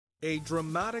A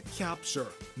dramatic capture.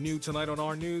 New tonight on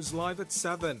our news live at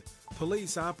 7.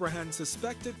 Police apprehend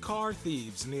suspected car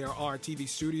thieves near our TV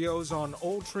studios on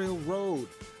Old Trail Road.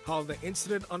 How the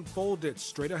incident unfolded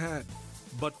straight ahead.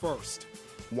 But first,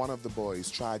 one of the boys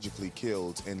tragically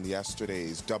killed in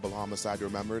yesterday's double homicide,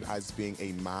 remembered as being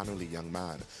a mannerly young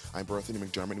man. I'm Berthany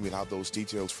McDermott, and we'll have those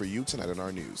details for you tonight on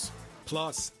our news.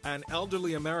 Plus, an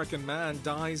elderly American man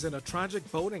dies in a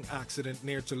tragic boating accident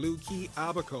near Tolu Key,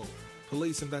 Abaco.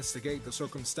 Police investigate the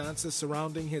circumstances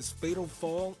surrounding his fatal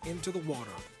fall into the water.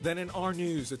 Then in our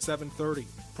news at 7:30,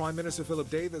 Prime Minister Philip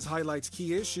Davis highlights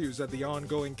key issues at the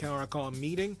ongoing CARICOM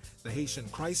meeting, the Haitian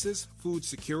crisis, food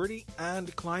security,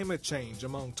 and climate change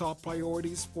among top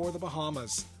priorities for the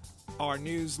Bahamas. Our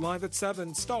news live at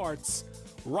 7 starts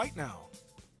right now.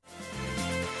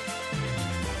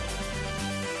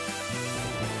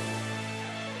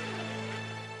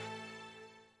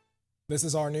 This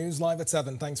is our news live at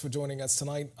 7. Thanks for joining us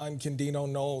tonight. I'm Kindino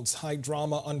Knowles. High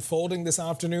drama unfolding this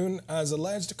afternoon as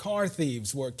alleged car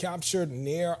thieves were captured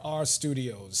near our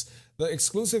studios. The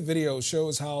exclusive video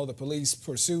shows how the police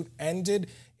pursuit ended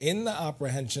in the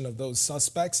apprehension of those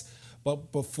suspects.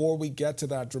 But before we get to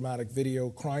that dramatic video,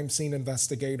 crime scene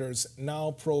investigators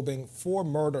now probing 4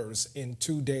 murders in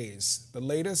 2 days. The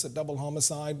latest, a double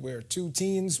homicide where 2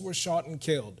 teens were shot and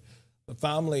killed. The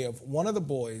family of one of the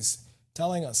boys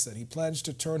telling us that he pledged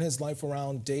to turn his life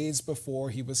around days before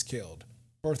he was killed.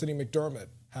 Berthany McDermott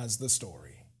has the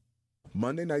story.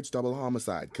 Monday night's double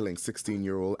homicide, killing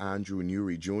 16-year-old Andrew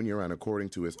Newry Jr., and according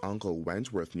to his uncle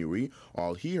Wentworth Newry,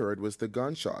 all he heard was the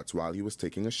gunshots while he was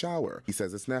taking a shower. He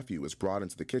says his nephew was brought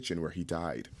into the kitchen where he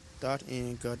died. That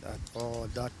ain't good at all.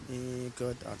 That ain't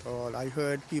good at all. I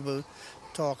heard people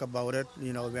talk about it,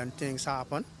 when things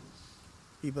happen.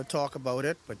 People talk about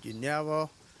it, but you never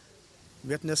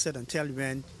witness it until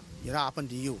when it happened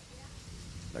to you.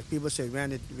 Like people say,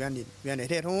 when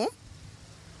it hit home,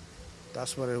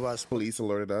 that's what it was. Police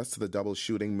alerted us to the double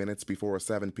shooting minutes before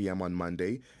 7 p.m. on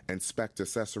Monday. Inspector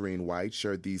Cesarine White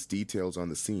shared these details on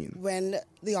the scene. When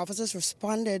the officers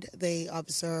responded, they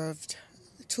observed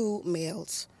 2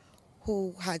 males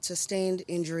who had sustained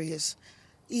injuries.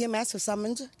 EMS was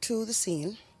summoned to the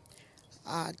scene.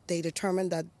 They determined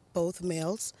that both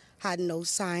males had no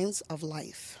signs of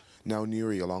life. Now,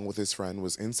 Newry, along with his friend,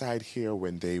 was inside here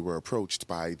when they were approached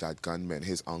by that gunman.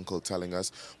 His uncle telling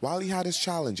us, while he had his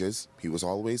challenges, he was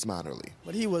always mannerly.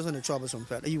 But he wasn't a troublesome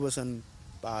fellow. He wasn't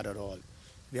bad at all.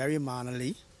 Very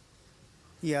mannerly.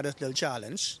 He had a little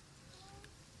challenge.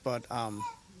 But,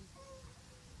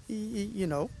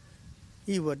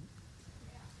 he would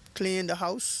clean the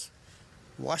house,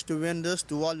 wash the windows,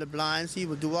 do all the blinds. He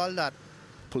would do all that.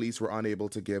 Police were unable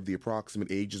to give the approximate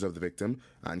ages of the victim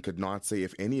and could not say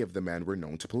if any of the men were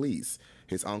known to police.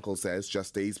 His uncle says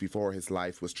just days before his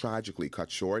life was tragically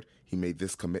cut short, he made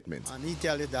this commitment. And he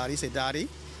tell his daddy, say, Daddy,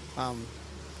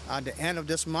 at the end of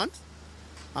this month,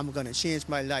 I'm going to change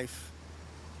my life.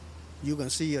 You're going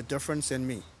to see a difference in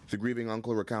me. The grieving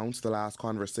uncle recounts the last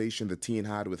conversation the teen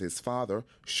had with his father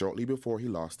shortly before he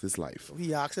lost his life.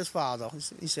 He asked his father,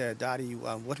 he said, Daddy,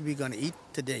 what are we going to eat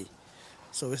today?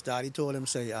 So his daddy told him,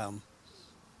 say,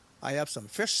 I have some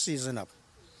fish seasoned up.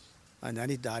 And then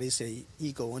his daddy say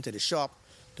he go into the shop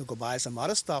to go buy some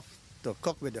other stuff to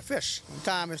cook with the fish.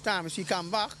 Time as he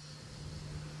come back,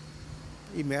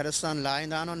 he met his son lying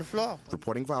down on the floor.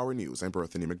 Reporting for Our News, I'm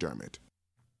Berthany McDermott.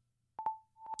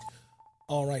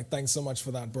 All right, thanks so much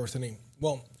for that, Berthany.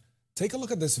 Well, take a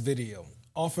look at this video.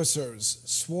 Officers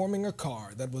swarming a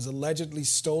car that was allegedly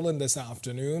stolen this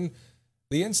afternoon.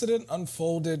 The incident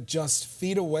unfolded just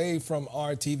feet away from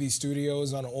our TV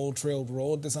studios on Old Trail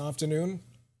Road this afternoon.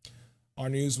 Our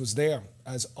news was there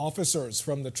as officers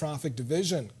from the traffic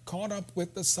division caught up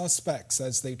with the suspects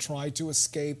as they tried to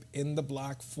escape in the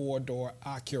black 4-door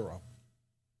Acura.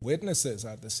 Witnesses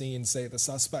at the scene say the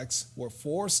suspects were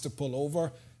forced to pull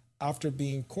over after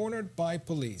being cornered by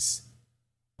police.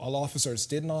 While officers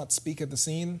did not speak at the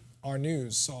scene, our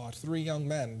news saw 3 young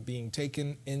men being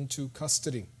taken into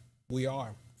custody. We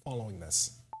are following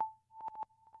this.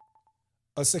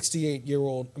 A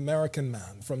 68-year-old American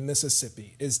man from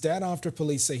Mississippi is dead after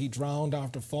police say he drowned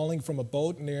after falling from a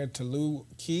boat near Tolu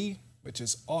Key, which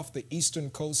is off the eastern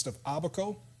coast of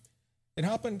Abaco. It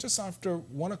happened just after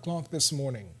 1 o'clock this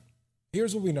morning.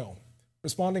 Here's what we know.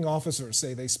 Responding officers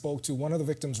say they spoke to one of the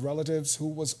victim's relatives who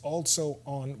was also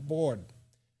on board.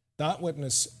 That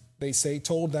witness, they say,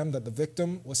 told them that the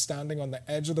victim was standing on the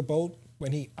edge of the boat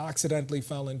when he accidentally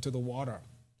fell into the water.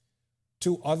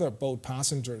 2 other boat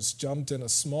passengers jumped in a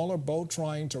smaller boat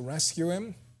trying to rescue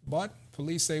him, but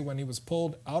police say when he was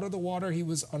pulled out of the water, he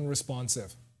was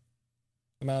unresponsive.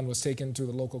 The man was taken to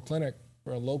the local clinic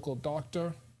where a local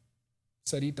doctor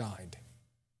said he died.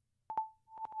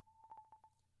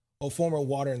 Former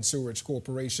Water and Sewerage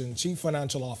Corporation Chief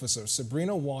Financial Officer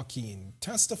Sabrina Joaquin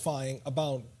testifying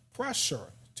about pressure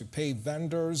to pay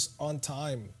vendors on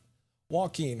time.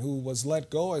 Joaquin, who was let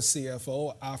go as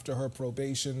CFO after her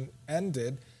probation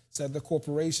ended, said the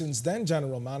corporation's then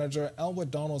general manager, Elwood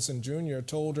Donaldson Jr.,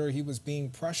 told her he was being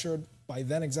pressured by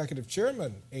then executive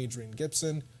chairman Adrian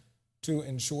Gibson to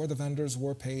ensure the vendors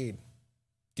were paid.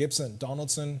 Gibson,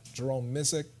 Donaldson, Jerome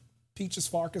Missick, Peaches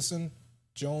Farquharson,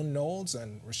 Joan Knowles,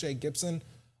 and Rashay Gibson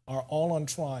are all on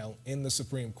trial in the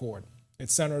Supreme Court. It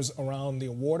centers around the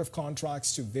award of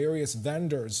contracts to various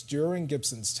vendors during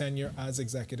Gibson's tenure as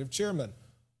executive chairman.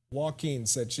 Joaquin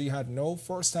said she had no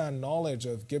first-hand knowledge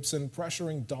of Gibson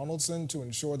pressuring Donaldson to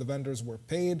ensure the vendors were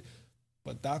paid,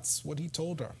 but that's what he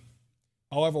told her.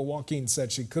 However, Joaquin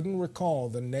said she couldn't recall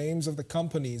the names of the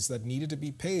companies that needed to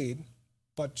be paid,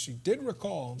 but she did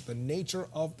recall the nature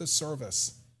of the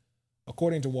service.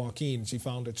 According to Joaquin, she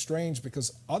found it strange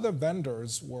because other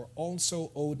vendors were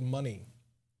also owed money.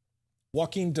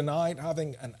 Joaquin denied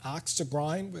having an axe to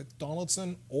grind with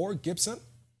Donaldson or Gibson.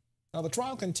 Now, the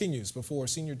trial continues before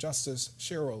Senior Justice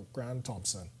Cheryl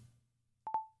Grant-Thompson.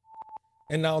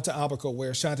 And now to Abaco,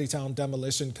 where Shantytown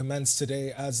demolition commenced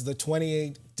today as the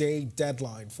 28-day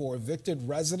deadline for evicted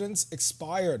residents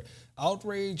expired.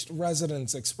 Outraged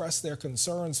residents expressed their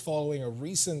concerns following a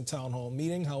recent town hall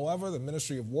meeting. However, the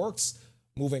Ministry of Works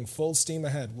moving full steam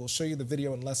ahead. We'll show you the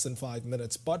video in less than 5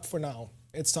 minutes. But for now,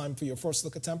 it's time for your first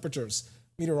look at temperatures.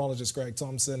 Meteorologist Greg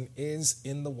Thompson is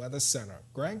in the Weather Center.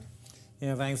 Greg?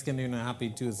 Yeah, thanks, Kenduna.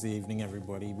 Happy Tuesday evening,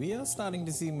 everybody. We are starting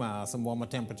to see some warmer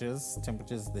temperatures.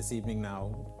 Temperatures this evening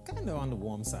now kind of on the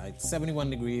warm side. 71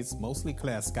 degrees, mostly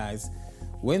clear skies.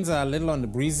 Winds are a little on the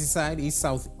breezy side.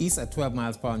 East-southeast at 12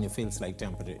 miles per hour, and your feels-like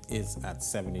temperature is at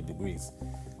 70 degrees.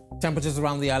 Temperatures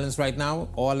around the islands right now,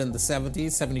 all in the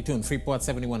 70s. 72 in Freeport,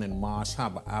 71 in Marsh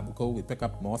Harbor, Abaco. We pick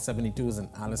up more 72s in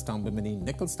Alistown, Bimini,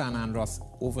 Nicholstown, Andros,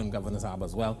 over in Governor's Harbor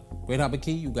as well. Great Harbor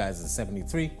Key, you guys are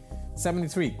 73.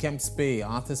 73, Kemps Bay,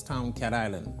 Arthurstown, Cat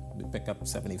Island. We pick up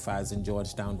 75s in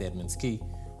Georgetown, Deadman's Key.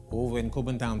 Over in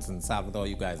Coburn Townsend, Salvador,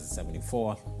 you guys are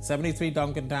 74. 73,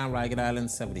 Duncantown, Ragged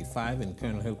Island. 75 in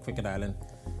Colonel Hill, Cricket Island.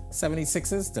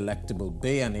 76s, Delectable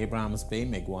Bay and Abrahams Bay,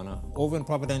 Meguana. Over in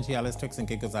Providenciales, Turks and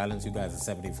Caicos Islands, you guys are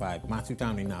 75.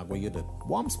 Matthewtown, Inagua, you're the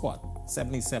warm spot,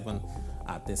 77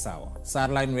 at this hour.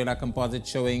 Satellite and radar composite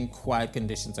showing quiet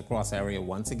conditions across area.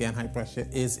 Once again, high pressure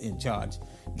is in charge.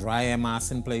 Dry air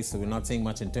mass in place, so we're not seeing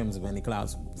much in terms of any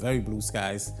clouds. Very blue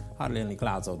skies, hardly any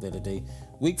clouds out there today.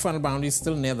 Weak frontal boundaries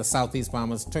still near the southeast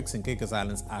Bahamas. Turks and Caicos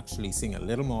Islands actually seeing a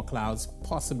little more clouds,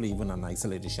 possibly even an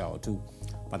isolated shower too.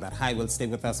 But that high will stay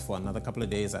with us for another couple of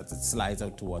days as it slides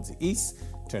out towards the east,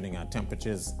 turning our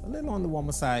temperatures a little on the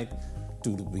warmer side to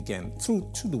the weekend, through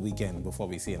to the weekend before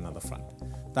we see another front.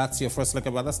 That's your first look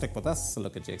at weather. Stick with us. A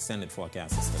look at your extended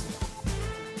forecast system.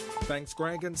 Thanks,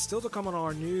 Greg. And still to come on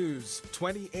our news,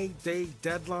 28-day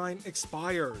deadline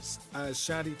expires as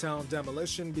Shantytown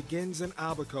demolition begins in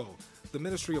Abaco. The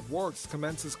Ministry of Works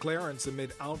commences clearance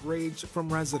amid outrage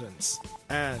from residents.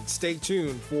 And stay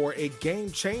tuned for a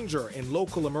game changer in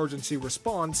local emergency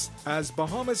response as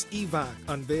Bahamas EVAC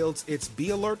unveils its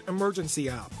Be Alert emergency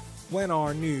app when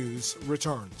our news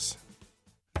returns.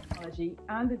 Technology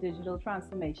and the digital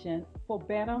transformation for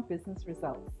better business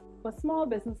results. For small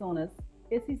business owners,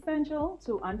 it's essential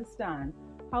to understand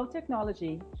how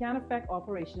technology can affect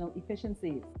operational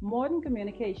efficiencies. Modern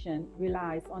communication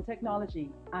relies on technology,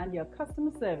 and your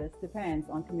customer service depends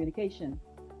on communication.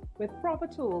 With proper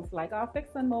tools like our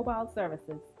fixed and mobile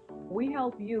services, we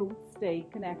help you stay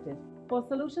connected. For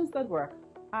solutions that work,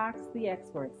 ask the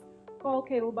experts. Call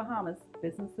Cable Bahamas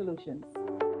Business Solutions.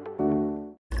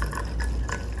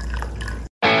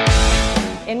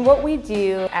 In what we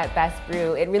do at Best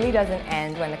Brew, it really doesn't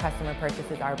end when the customer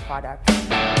purchases our product.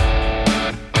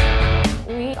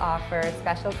 We offer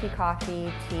specialty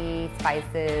coffee, tea,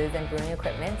 spices, and brewing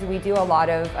equipment. We do a lot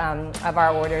of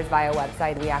our orders via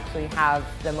website. We actually have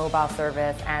the mobile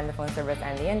service and the phone service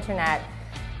and the internet.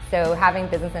 So having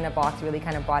business in a box really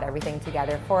kind of brought everything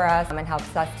together for us and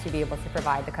helps us to be able to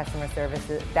provide the customer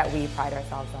services that we pride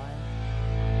ourselves on.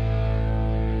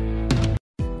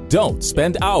 Don't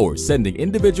spend hours sending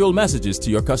individual messages to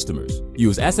your customers.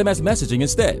 Use SMS messaging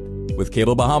instead. With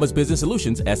Cable Bahamas Business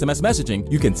Solutions SMS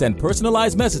messaging, you can send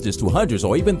personalized messages to hundreds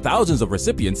or even thousands of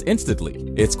recipients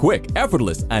instantly. It's quick,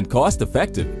 effortless, and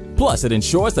cost-effective. Plus, it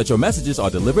ensures that your messages are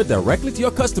delivered directly to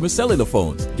your customers' cellular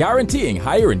phones, guaranteeing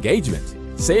higher engagement.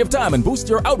 Save time and boost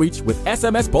your outreach with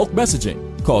SMS bulk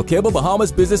messaging. Call Cable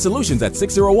Bahamas Business Solutions at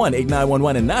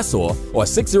 601-8911 in Nassau or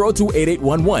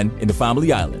 602-8811 in the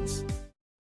Family Islands.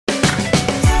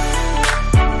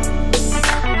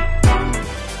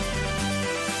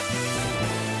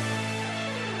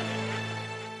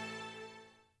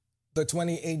 The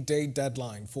 28-day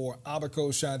deadline for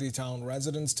Abaco Shantytown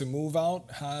residents to move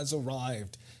out has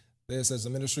arrived. This as the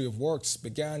Ministry of Works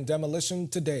began demolition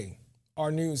today.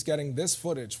 Our news getting this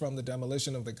footage from the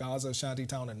demolition of the Gaza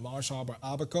Shantytown and Marsh Harbor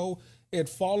Abaco. It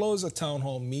follows a town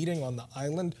hall meeting on the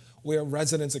island where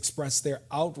residents expressed their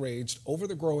outrage over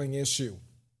the growing issue.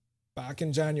 Back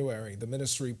in January, the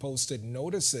ministry posted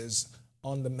notices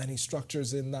on the many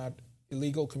structures in that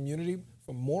illegal community.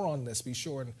 For more on this, be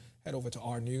sure and head over to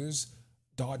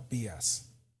ournews.bs.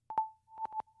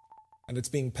 And it's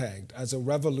being pegged as a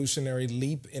revolutionary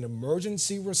leap in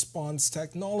emergency response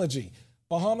technology.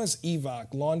 Bahamas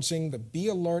EVAC launching the Be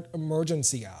Alert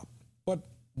emergency app. But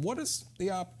what does the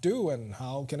app do and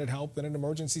how can it help in an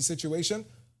emergency situation?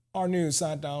 Our news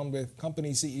sat down with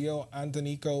company CEO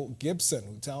Antonico Gibson,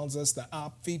 who tells us the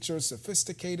app features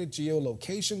sophisticated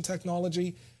geolocation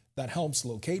technology that helps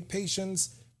locate patients.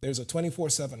 There's a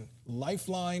 24/7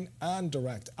 lifeline and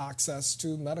direct access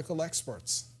to medical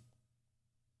experts.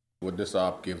 What this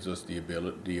app gives us the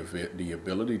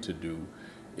ability to do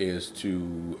is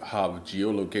to have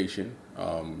geolocation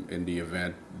in the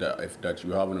event that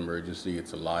you have an emergency.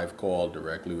 It's a live call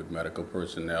directly with medical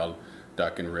personnel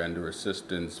that can render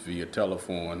assistance via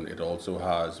telephone. It also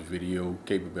has video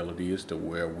capabilities to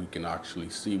where we can actually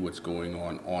see what's going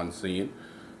on scene,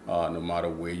 no matter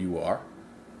where you are.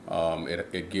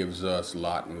 It gives us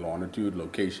lat and longitude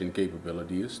location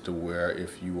capabilities to where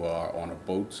if you are on a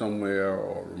boat somewhere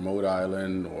or a remote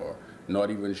island or not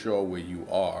even sure where you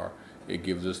are, it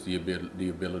gives us the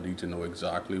ability to know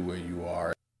exactly where you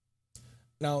are.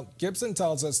 Now, Gibson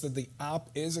tells us that the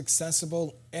app is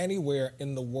accessible anywhere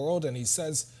in the world, and he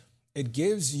says it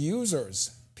gives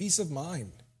users peace of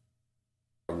mind.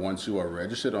 Once you are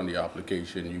registered on the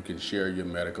application, you can share your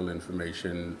medical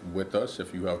information with us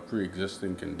if you have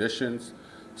pre-existing conditions.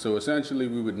 So essentially,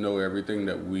 we would know everything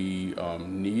that we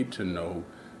need to know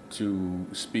to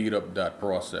speed up that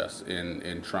process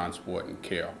in transport and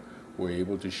care. We're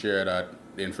able to share that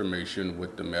information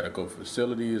with the medical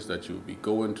facilities that you would be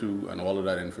going to, and all of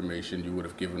that information you would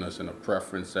have given us in a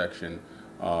preference section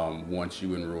once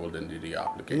you enrolled into the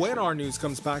application. When our news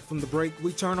comes back from the break,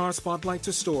 we turn our spotlight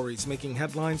to stories making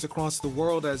headlines across the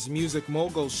world as music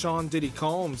mogul Sean Diddy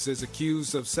Combs is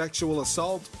accused of sexual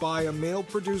assault by a male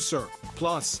producer.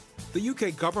 Plus, the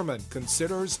UK government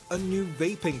considers a new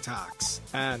vaping tax.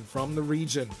 And from the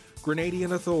region,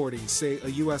 Grenadian authorities say a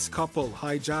U.S. couple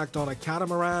hijacked on a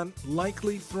catamaran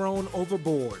likely thrown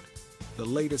overboard. The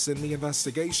latest in the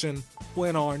investigation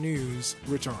when our news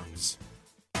returns.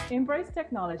 Embrace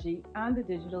technology and the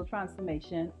digital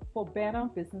transformation for better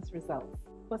business results.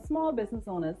 For small business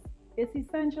owners, it's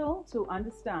essential to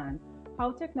understand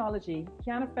how technology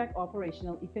can affect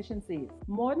operational efficiencies.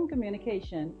 Modern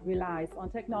communication relies on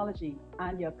technology,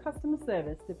 and your customer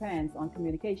service depends on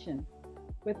communication.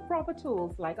 With proper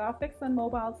tools like our fixed and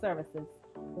mobile services,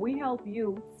 we help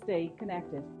you stay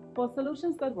connected. For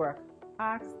solutions that work,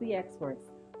 ask the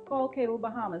experts. Call Cable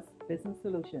Bahamas Business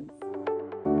Solutions.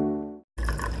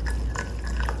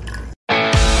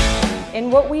 In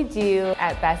what we do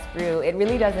at Best Brew, it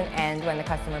really doesn't end when the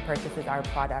customer purchases our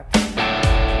product.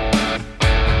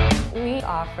 We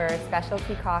offer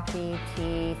specialty coffee,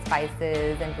 tea,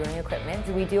 spices, and brewing equipment.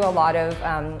 We do a lot of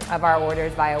our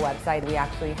orders via website. We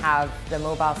actually have the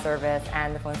mobile service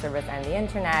and the phone service and the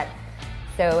internet.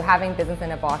 So having business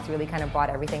in a box really kind of brought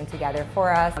everything together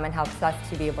for us and helps us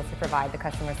to be able to provide the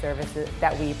customer services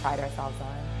that we pride ourselves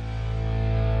on.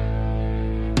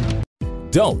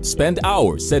 Don't spend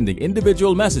hours sending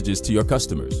individual messages to your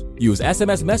customers. Use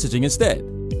SMS messaging instead.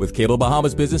 With Cable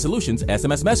Bahamas Business Solutions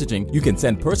SMS messaging, you can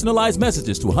send personalized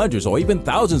messages to hundreds or even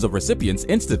thousands of recipients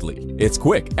instantly. It's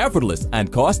quick, effortless, and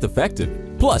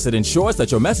cost-effective. Plus, it ensures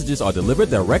that your messages are delivered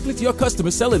directly to your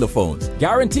customers' cellular phones,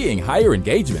 guaranteeing higher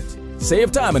engagement.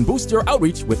 Save time and boost your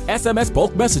outreach with SMS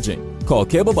bulk messaging. Call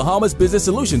Cable Bahamas Business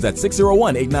Solutions at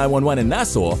 601-8911 in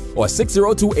Nassau or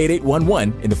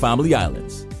 602-8811 in the Family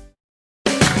Islands.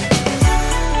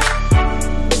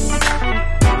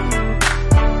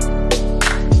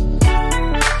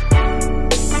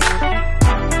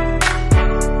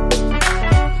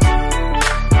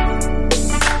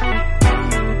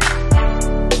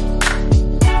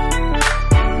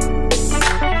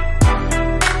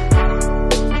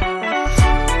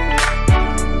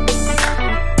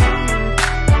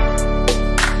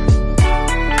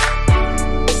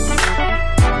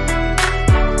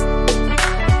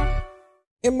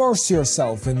 Immerse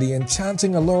yourself in the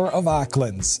enchanting allure of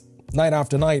Acklands. Night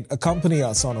after night, accompany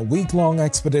us on a week-long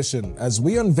expedition as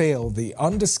we unveil the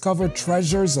undiscovered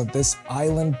treasures of this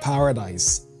island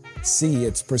paradise. See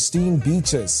its pristine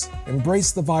beaches,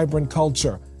 embrace the vibrant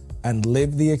culture, and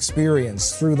live the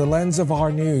experience through the lens of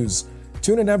our news.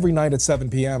 Tune in every night at 7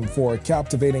 p.m. for a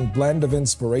captivating blend of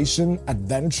inspiration,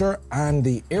 adventure, and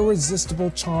the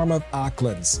irresistible charm of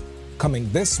Acklands. Coming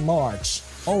this March,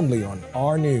 only on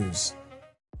Our News.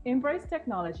 Embrace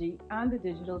technology and the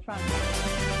digital transformation.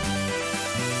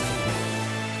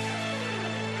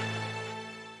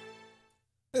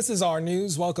 This is Our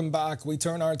News. Welcome back. We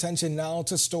turn our attention now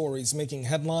to stories making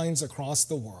headlines across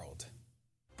the world.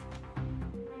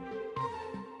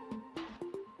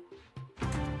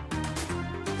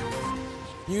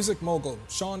 Music mogul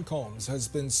Sean Combs has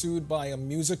been sued by a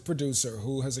music producer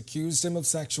who has accused him of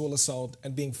sexual assault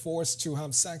and being forced to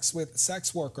have sex with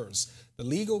sex workers. The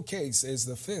legal case is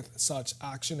the fifth such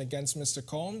action against Mr.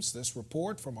 Combs. This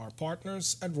report from our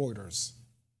partners at Reuters.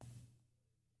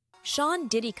 Sean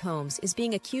Diddy Combs is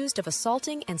being accused of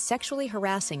assaulting and sexually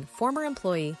harassing former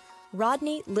employee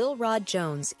Rodney Lil Rod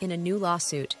Jones in a new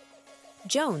lawsuit.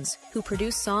 Jones, who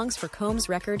produced songs for Combs'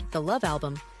 record The Love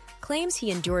Album, claims he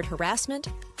endured harassment,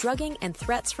 drugging, and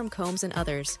threats from Combs and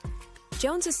others.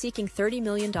 Jones is seeking $30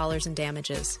 million in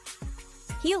damages.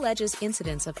 He alleges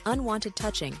incidents of unwanted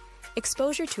touching,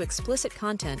 exposure to explicit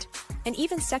content, and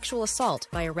even sexual assault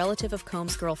by a relative of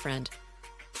Combs' girlfriend.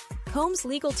 Combs'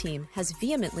 legal team has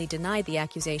vehemently denied the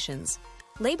accusations,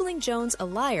 labeling Jones a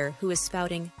liar who is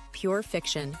spouting pure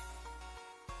fiction.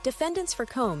 Defendants for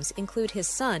Combs include his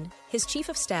son, his chief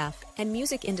of staff, and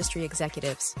music industry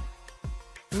executives.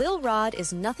 Lil Rod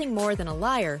is nothing more than a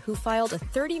liar who filed a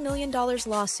 $30 million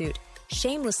lawsuit,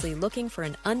 shamelessly looking for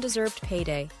an undeserved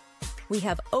payday. We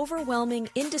have overwhelming,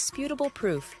 indisputable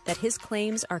proof that his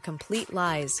claims are complete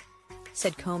lies,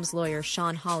 said Combs' lawyer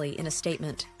Sean Hawley in a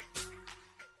statement.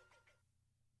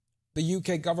 The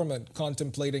UK government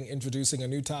contemplating introducing a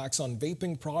new tax on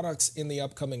vaping products in the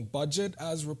upcoming budget,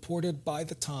 as reported by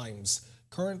The Times.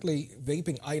 Currently,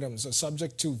 vaping items are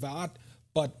subject to VAT,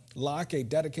 but lack a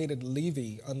dedicated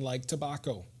levy, unlike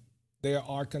tobacco. There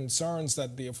are concerns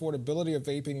that the affordability of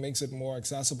vaping makes it more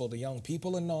accessible to young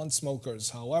people and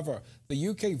non-smokers. However, the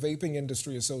UK Vaping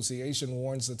Industry Association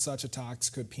warns that such a tax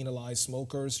could penalise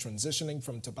smokers transitioning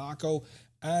from tobacco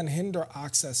and hinder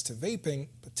access to vaping,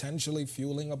 potentially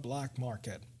fueling a black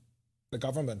market. The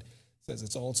government says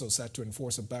it's also set to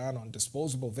enforce a ban on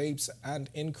disposable vapes and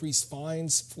increase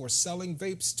fines for selling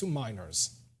vapes to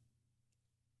minors.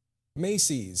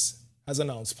 Macy's has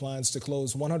announced plans to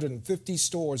close 150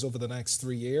 stores over the next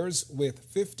 3 years, with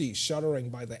 50 shuttering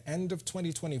by the end of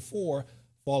 2024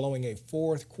 following a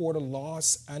fourth quarter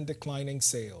loss and declining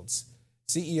sales.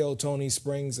 CEO Tony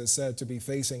Springs is said to be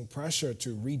facing pressure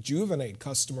to rejuvenate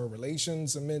customer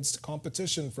relations amidst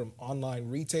competition from online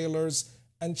retailers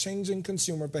and changing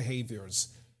consumer behaviors.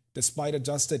 Despite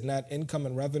adjusted net income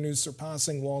and revenues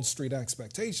surpassing Wall Street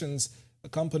expectations, the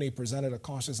company presented a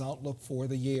cautious outlook for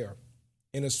the year.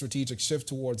 In a strategic shift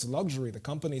towards luxury, the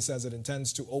company says it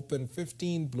intends to open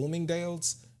 15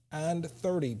 Bloomingdale's and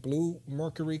 30 Blue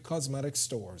Mercury Cosmetics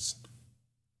stores.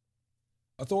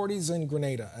 Authorities in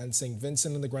Grenada and St.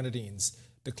 Vincent and the Grenadines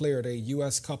declared a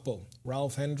U.S. couple,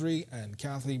 Ralph Hendry and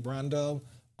Kathy Brandel,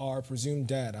 are presumed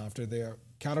dead after their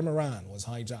catamaran was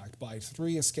hijacked by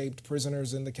 3 escaped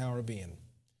prisoners in the Caribbean.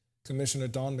 Commissioner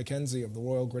Don McKenzie of the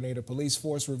Royal Grenada Police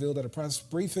Force revealed at a press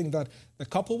briefing that the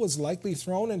couple was likely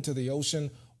thrown into the ocean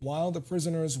while the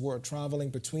prisoners were traveling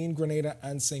between Grenada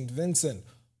and St. Vincent.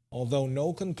 Although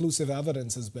no conclusive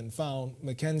evidence has been found,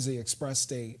 McKenzie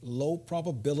expressed a low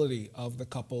probability of the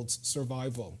couple's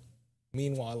survival.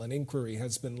 Meanwhile, an inquiry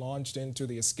has been launched into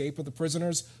the escape of the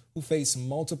prisoners, who face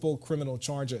multiple criminal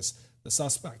charges. The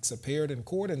suspects appeared in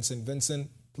court in St. Vincent,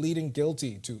 pleading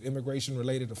guilty to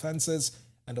immigration-related offenses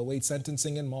and await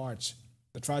sentencing in March.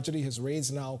 The tragedy has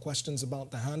raised now questions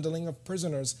about the handling of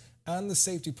prisoners and the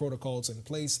safety protocols in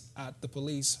place at the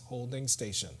police holding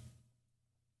station.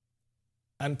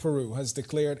 And Peru has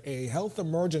declared a health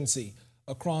emergency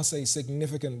across a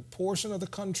significant portion of the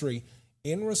country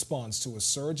in response to a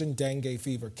surge in dengue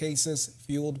fever cases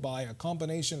fueled by a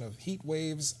combination of heat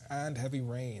waves and heavy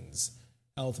rains.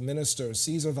 Health Minister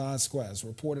Cesar Vasquez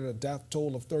reported a death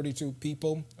toll of 32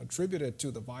 people attributed to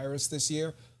the virus this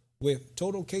year, with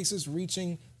total cases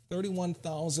reaching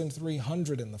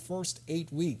 31,300 in the first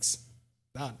 8 weeks.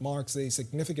 That marks a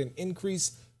significant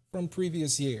increase from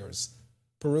previous years.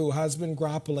 Peru has been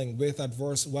grappling with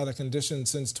adverse weather conditions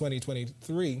since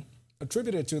 2023,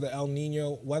 attributed to the El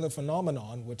Niño weather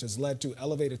phenomenon, which has led to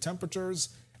elevated temperatures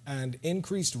and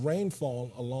increased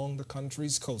rainfall along the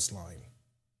country's coastline.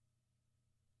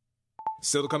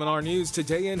 Still to come in our news,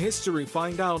 today in history,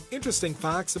 find out interesting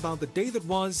facts about the day that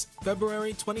was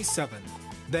February 27th.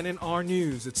 Then in our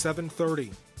news at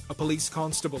 7:30, a police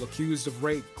constable accused of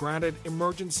rape granted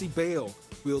emergency bail.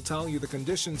 We'll tell you the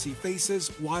conditions he faces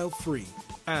while free.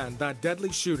 And that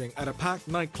deadly shooting at a packed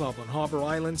nightclub on Harbor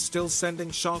Island still sending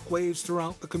shockwaves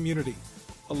throughout the community.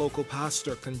 A local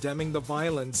pastor condemning the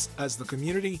violence as the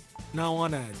community now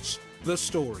on edge. The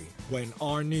story when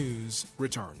our news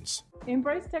returns.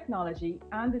 Embrace technology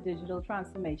and the digital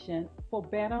transformation for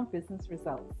better business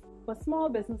results. For small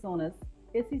business owners,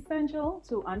 it's essential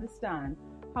to understand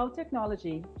how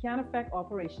technology can affect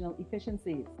operational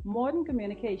efficiencies. Modern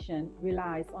communication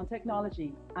relies on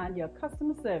technology, and your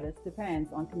customer service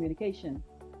depends on communication.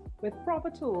 With proper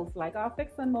tools like our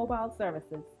fixed and mobile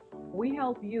services, we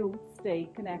help you stay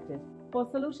connected. For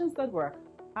solutions that work,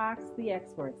 ask the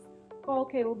experts. Call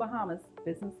Cable Bahamas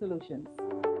Business Solutions.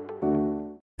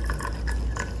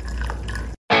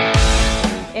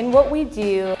 In what we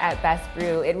do at Best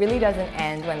Brew, it really doesn't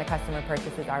end when the customer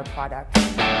purchases our product.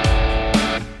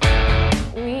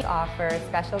 We offer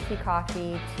specialty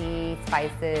coffee, tea,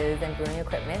 spices, and brewing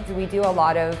equipment. We do a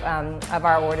lot of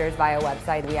our orders via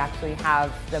website. We actually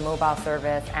have the mobile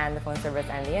service and the phone service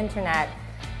and the internet.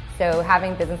 So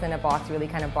having business in a box really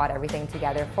kind of brought everything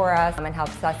together for us and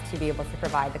helps us to be able to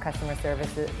provide the customer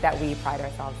services that we pride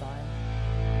ourselves on.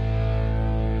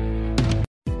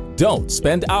 Don't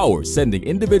spend hours sending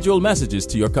individual messages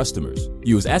to your customers.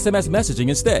 Use SMS messaging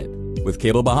instead. With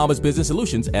Cable Bahamas Business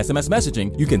Solutions SMS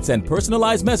messaging, you can send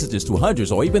personalized messages to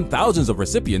hundreds or even thousands of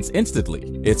recipients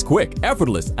instantly. It's quick,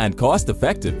 effortless, and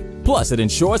cost-effective. Plus, it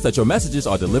ensures that your messages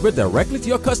are delivered directly to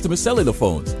your customers' cellular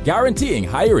phones, guaranteeing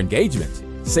higher engagement.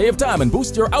 Save time and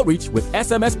boost your outreach with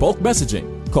SMS bulk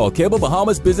messaging. Call Cable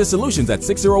Bahamas Business Solutions at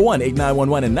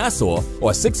 601-8911 in Nassau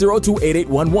or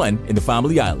 602-8811 in the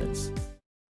Family Islands.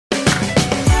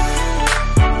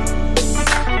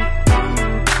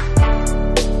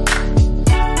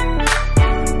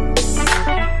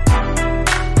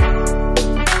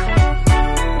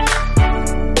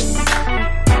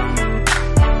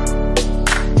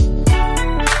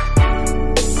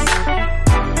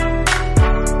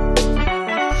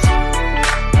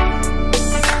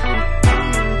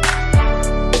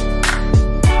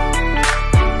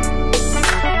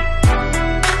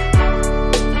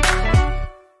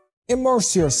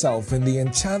 Immerse yourself in the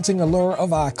enchanting allure of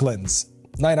Acklands.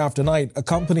 Night after night,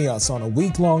 accompany us on a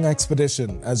week-long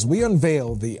expedition as we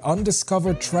unveil the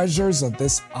undiscovered treasures of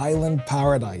this island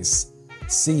paradise.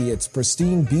 See its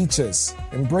pristine beaches,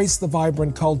 embrace the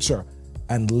vibrant culture,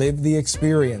 and live the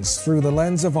experience through the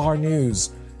lens of our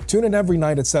news. Tune in every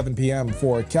night at 7 p.m.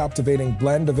 for a captivating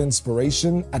blend of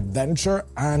inspiration, adventure,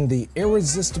 and the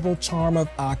irresistible charm of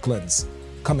Acklands.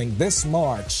 Coming this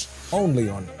March, only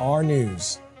on Our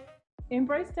News.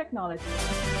 Embrace technology.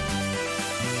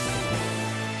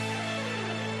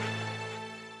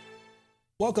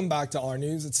 Welcome back to Our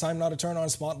News. It's time now to turn our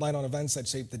spotlight on events that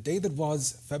shaped the day that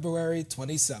was February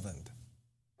 27th.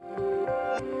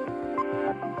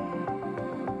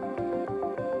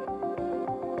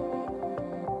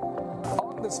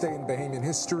 On this day in Bahamian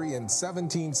history in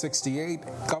 1768,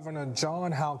 Governor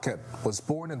John Halkett was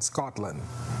born in Scotland.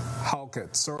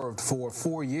 Halkett served for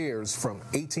 4 years from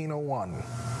 1801.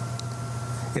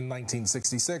 In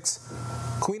 1966,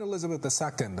 Queen Elizabeth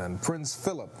II and Prince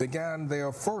Philip began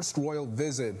their first royal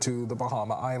visit to the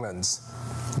Bahama Islands.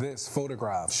 This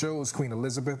photograph shows Queen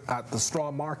Elizabeth at the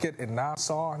Straw Market in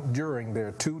Nassau during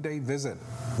their 2-day visit.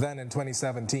 Then in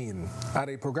 2017, at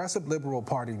a Progressive Liberal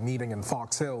Party meeting in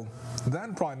Fox Hill,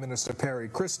 then Prime Minister Perry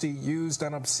Christie used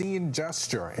an obscene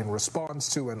gesture in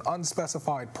response to an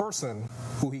unspecified person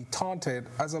who he taunted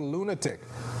as a lunatic,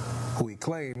 who he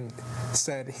claimed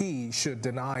said he should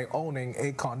deny owning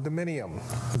a condominium.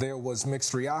 There was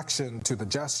mixed reaction to the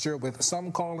gesture, with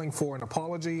some calling for an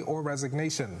apology or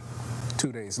resignation.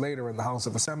 2 days later in the House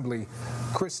of Assembly,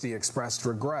 Christie expressed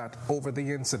regret over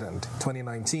the incident.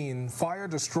 2019, fire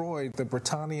destroyed the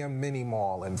Britannia Mini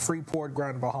Mall in Freeport,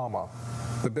 Grand Bahama.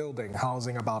 The building,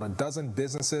 housing about a dozen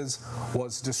businesses,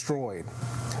 was destroyed.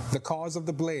 The cause of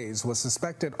the blaze was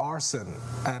suspected arson,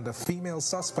 and a female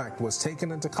suspect was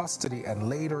taken into custody and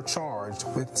later charged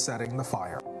with setting the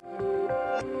fire.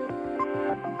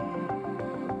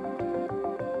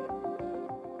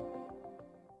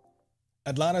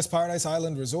 Atlanta's Paradise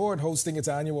Island Resort hosting its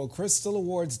annual Crystal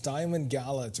Awards Diamond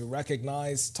Gala to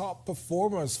recognize top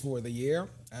performers for the year,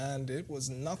 and it was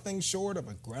nothing short of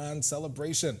a grand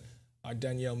celebration. Our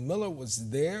Danielle Miller was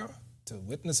there to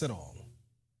witness it all.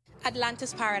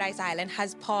 Atlantis Paradise Island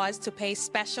has paused to pay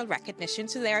special recognition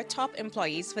to their top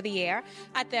employees for the year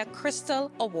at their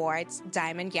Crystal Awards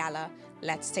Diamond Gala.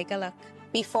 Let's take a look.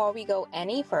 Before we go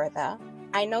any further,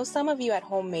 I know some of you at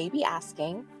home may be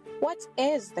asking, what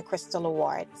is the Crystal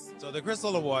Awards? So the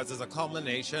Crystal Awards is a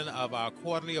culmination of our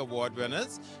quarterly award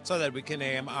winners so that we can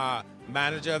name our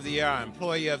Manager of the Year, our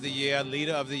Employee of the Year,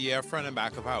 Leader of the Year, front and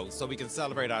back of house, so we can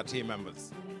celebrate our team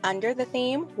members. Under the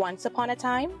theme, Once Upon a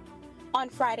Time? On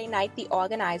Friday night, the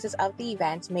organizers of the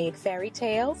event made fairy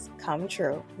tales come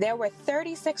true. There were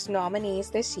 36 nominees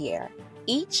this year.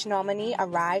 Each nominee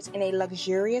arrived in a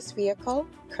luxurious vehicle,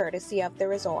 courtesy of the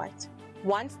resort.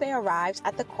 Once they arrived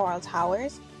at the Coral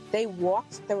Towers, they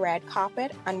walked the red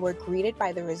carpet and were greeted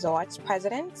by the resort's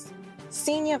presidents,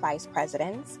 senior vice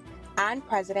presidents, and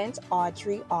President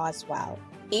Audrey Oswell.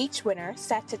 Each winner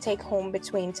set to take home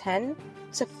between $10,000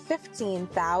 to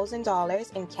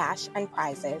 $15,000 in cash and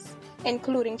prizes,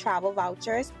 including travel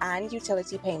vouchers and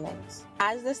utility payments.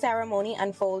 As the ceremony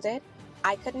unfolded,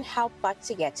 I couldn't help but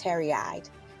to get teary-eyed,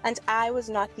 and I was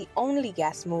not the only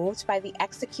guest moved by the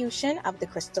execution of the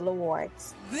Crystal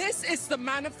Awards. This is the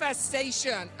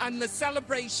manifestation and the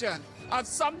celebration of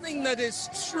something that is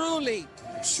truly,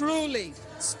 truly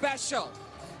special.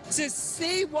 To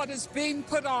see what is being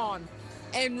put on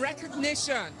in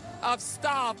recognition of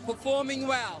staff performing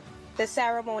well. The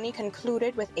ceremony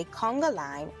concluded with a conga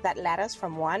line that led us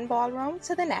from one ballroom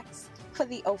to the next for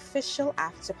the official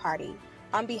after party.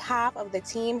 On behalf of the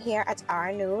team here at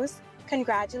Our News,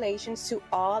 congratulations to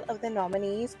all of the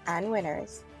nominees and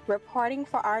winners. Reporting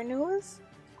for Our News,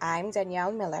 I'm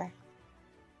Danielle Miller.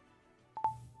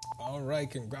 All right,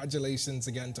 congratulations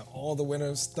again to all the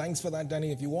winners. Thanks for that,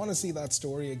 Denny. If you want to see that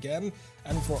story again,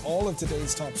 and for all of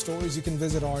today's top stories, you can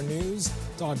visit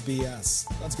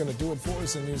ournews.bs. That's going to do it for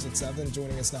us in News at 7.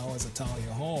 Joining us now is Atalia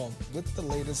Hall with the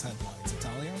latest headlines.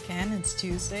 Atalia? Ken, it's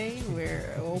Tuesday.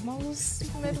 We're almost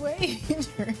midway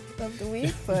of the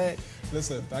week, but...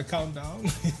 Listen, that countdown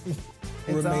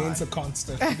remains a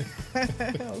constant.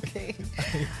 Okay.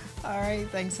 All right.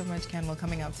 Thanks so much, Ken. Well,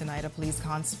 coming up tonight, a police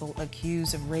constable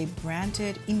accused of rape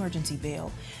granted emergency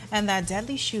bail. And that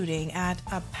deadly shooting at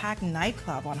a packed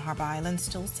nightclub on Harbor Island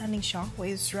still sending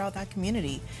shockwaves throughout that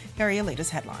community. Here are your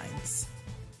latest headlines.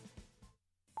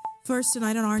 First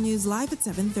tonight on Our News Live at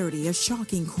 7:30, a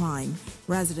shocking crime.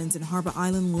 Residents in Harbor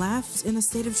Island left in a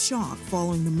state of shock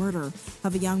following the murder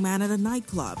of a young man at a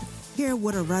nightclub. Hear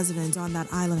what a resident on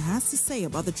that island has to say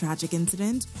about the tragic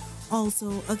incident.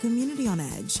 Also, a community on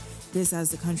edge. This as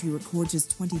the country records its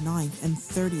 29th and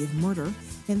 30th murder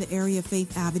in the area of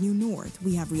Faith Avenue North.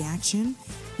 We have reaction,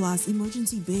 plus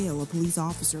emergency bail. A police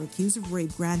officer accused of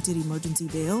rape granted emergency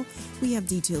bail. We have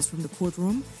details from the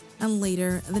courtroom. And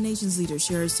later, the nation's leader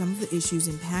shares some of the issues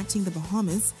impacting the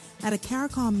Bahamas at a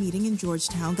CARICOM meeting in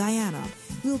Georgetown, Guyana.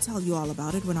 We'll tell you all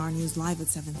about it when Our News Live at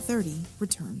 7:30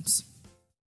 returns.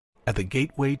 At the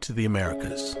gateway to the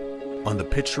Americas, on the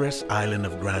picturesque island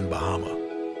of Grand Bahama,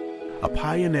 a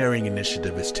pioneering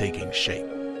initiative is taking shape.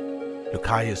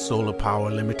 Lucaya Solar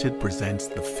Power Limited presents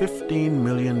the $15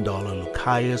 million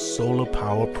Lucaya Solar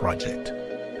Power Project,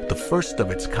 the first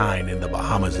of its kind in the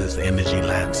Bahamas' energy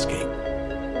landscape.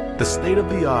 The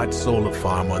state-of-the-art solar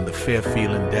farm on the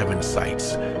Fairfield and Devon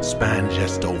sites spans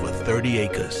just over 30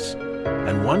 acres,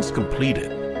 and once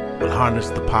completed, will harness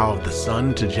the power of the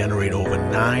sun to generate over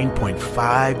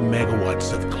 9.5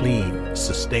 megawatts of clean,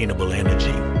 sustainable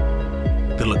energy.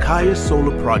 The Lucaya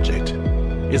Solar Project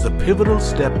is a pivotal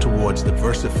step towards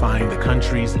diversifying the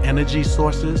country's energy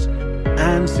sources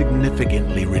and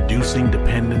significantly reducing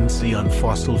dependency on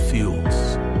fossil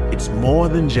fuels. It's more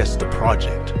than just a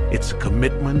project. It's a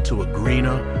commitment to a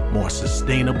greener, more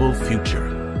sustainable future.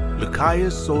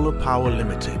 Lucaya Solar Power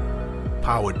Limited,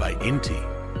 powered by Inti,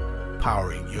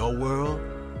 powering your world,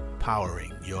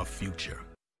 powering your future.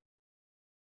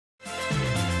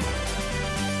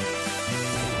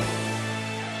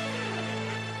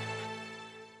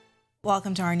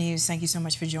 Welcome to Our News. Thank you so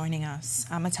much for joining us.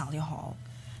 I'm Atalia Hall.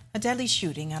 A deadly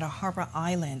shooting at a Harbor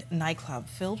Island nightclub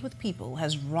filled with people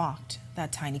has rocked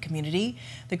that tiny community.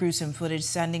 The gruesome footage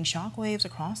sending shockwaves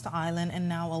across the island, and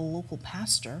now a local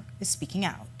pastor is speaking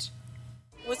out.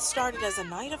 What started as a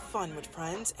night of fun with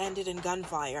friends ended in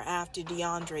gunfire after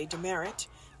DeAndre Demerit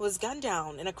was gunned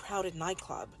down in a crowded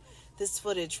nightclub. This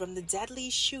footage from the deadly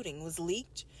shooting was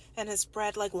leaked and has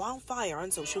spread like wildfire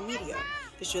on social media.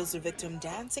 It shows the victim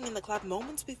dancing in the club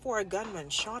moments before a gunman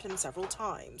shot him several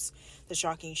times. The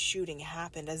shocking shooting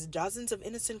happened as dozens of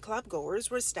innocent clubgoers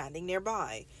were standing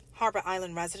nearby. Harbor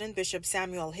Island resident Bishop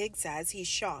Samuel Higgs says he's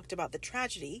shocked about the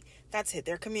tragedy that's hit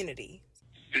their community.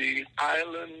 The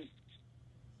island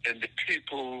and the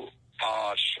people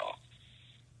are shocked.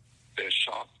 They're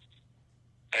shocked,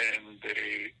 and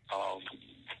they are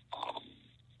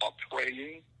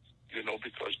praying,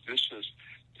 because this is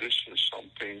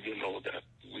something, that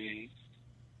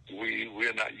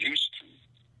we're not used to.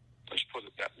 Let's put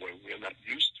it that way. We're not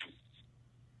used to,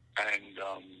 and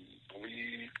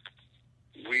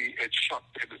it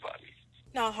shocked everybody.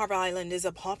 Now, Harbor Island is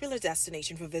a popular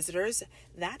destination for visitors.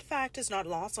 That fact is not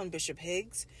lost on Bishop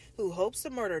Higgs, who hopes the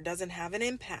murder doesn't have an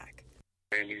impact.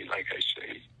 Amy, like I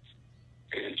say,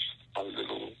 is a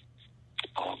little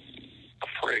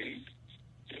afraid.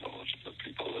 The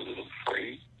people are a little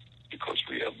afraid because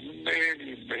we have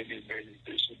many, many, many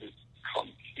visitors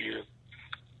come here,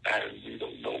 and we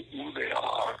don't know who they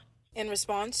are. In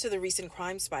response to the recent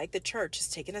crime spike, the church has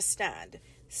taken a stand,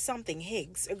 something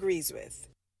Higgs agrees with.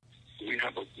 We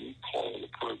have a group called the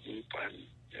prayer group,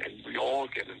 and we all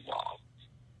get involved,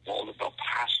 all of our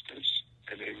pastors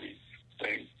and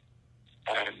everything,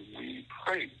 and we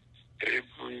pray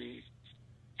every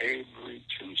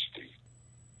Tuesday.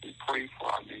 We pray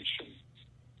for our nation,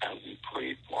 and we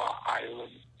pray for our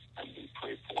island, and we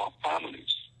pray for our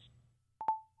families.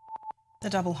 The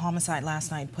double homicide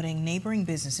last night putting neighboring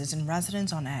businesses and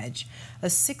residents on edge. A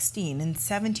 16 and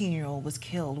 17-year-old was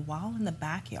killed while in the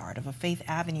backyard of a Faith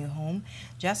Avenue home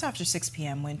just after 6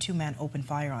 p.m. when two men opened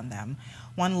fire on them.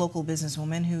 One local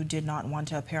businesswoman who did not want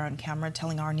to appear on camera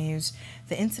telling Our News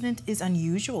the incident is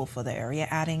unusual for the area,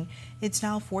 adding it's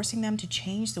now forcing them to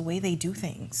change the way they do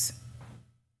things.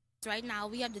 Right now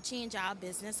we have to change our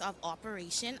business of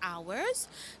operation hours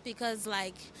because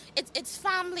it's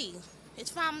family. It's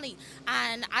family,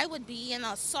 and I would be in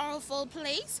a sorrowful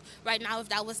place right now if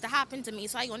that was to happen to me.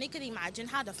 So I only could imagine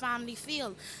how the family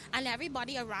feel, and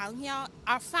everybody around here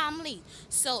are family.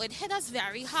 So it hit us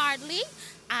very hardly,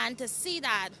 and to see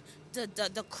that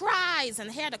the cries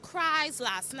and hear the cries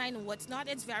last night and what's not,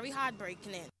 it's very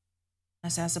heartbreaking.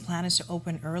 Says the plan is to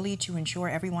open early to ensure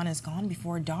everyone is gone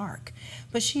before dark.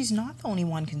 But she's not the only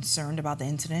one concerned about the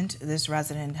incident. This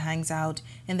resident hangs out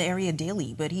in the area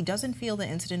daily, but he doesn't feel the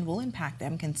incident will impact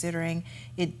them considering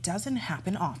it doesn't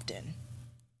happen often.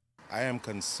 I am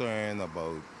concerned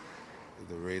about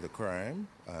the rate of crime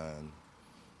and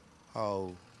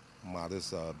how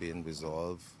matters are being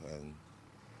resolved, and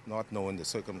not knowing the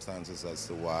circumstances as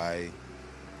to why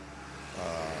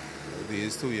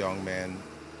these two young men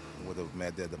would have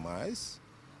met their demise.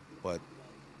 But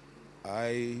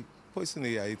I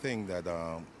think that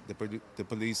the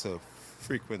police are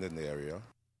frequent in the area.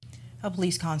 A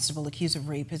police constable accused of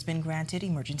rape has been granted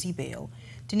emergency bail.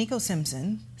 Danico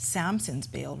Samson's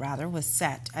bail was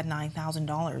set at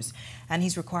 $9,000, and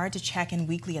he's required to check in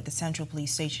weekly at the Central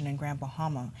Police Station in Grand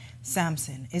Bahama.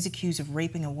 Samson is accused of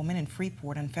raping a woman in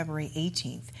Freeport on February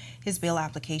 18th. His bail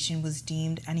application was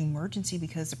deemed an emergency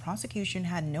because the prosecution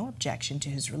had no objection to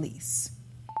his release.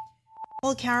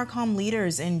 Well, CARICOM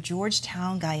leaders in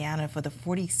Georgetown, Guyana for the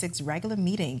 46th regular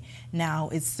meeting now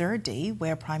its third day,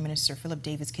 where Prime Minister Philip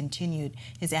Davis continued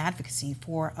his advocacy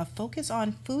for a focus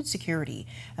on food security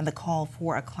and the call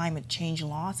for a climate change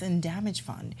loss and damage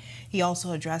fund. He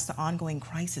also addressed the ongoing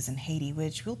crisis in Haiti,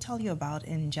 which we'll tell you about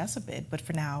in just a bit. But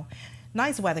for now,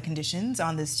 nice weather conditions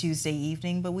on this Tuesday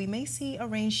evening, but we may see a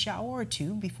rain shower or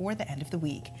two before the end of the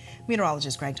week.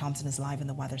 Meteorologist Greg Thompson is live in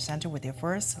the Weather Center with your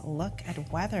first look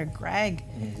at weather. Greg,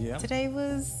 today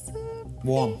was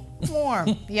warm.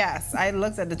 Yes, I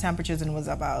looked at the temperatures and it was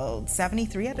about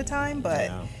 73 at the time,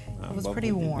 but it was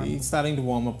pretty warm. It's starting to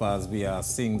warm up as we are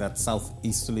seeing that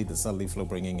southeasterly, the southerly flow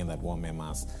bringing in that warm air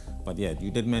mass. But yeah, you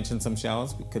did mention some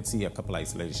showers. We could see a couple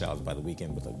isolated showers by the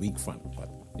weekend with a weak front, but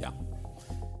yeah.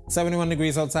 71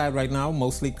 degrees outside right now,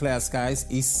 mostly clear skies,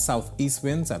 east-southeast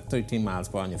winds at 13 miles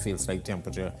per hour, and your field strike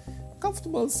temperature,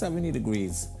 comfortable 70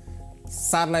 degrees.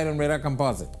 Satellite and radar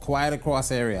composite, quiet across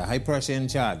area, high pressure in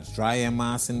charge, dry air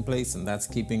mass in place, and that's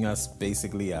keeping us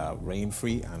basically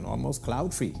rain-free and almost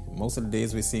cloud-free. Most of the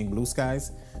days we're seeing blue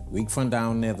skies, weak front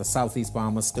down near the southeast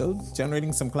Bahamas, still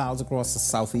generating some clouds across the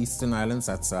southeastern islands,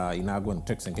 that's Inagua and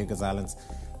Turks and Caicos Islands.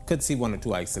 Could see one or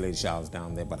two isolated showers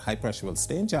down there, but high pressure will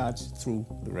stay in charge through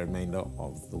the remainder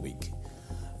of the week.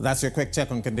 That's your quick check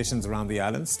on conditions around the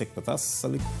island. Stick with us.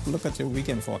 So look at your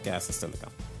weekend forecast is still to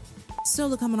come. Still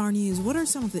to come on Our News, what are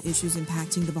some of the issues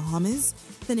impacting the Bahamas?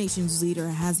 The nation's leader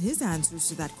has his answers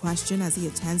to that question as he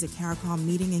attends a CARICOM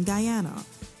meeting in Guyana.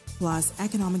 Plus,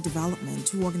 economic development,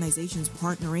 two organizations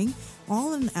partnering,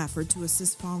 all in an effort to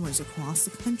assist farmers across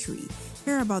the country.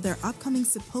 Hear about their upcoming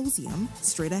symposium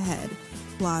straight ahead.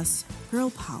 Plus, girl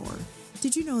power.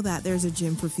 Did you know that there's a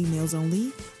gym for females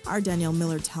only? Our Danielle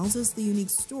Miller tells us the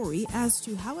unique story as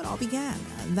to how it all began.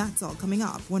 And that's all coming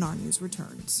up when Our News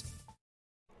returns.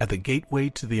 At the gateway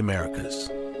to the Americas,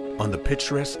 on the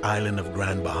picturesque island of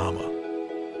Grand Bahama,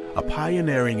 a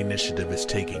pioneering initiative is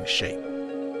taking shape.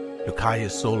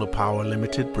 Lucaya Solar Power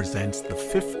Limited presents the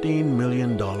 $15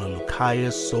 million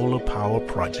Lucaya Solar Power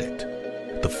Project,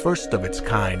 the first of its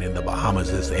kind in the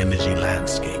Bahamas' energy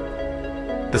landscape.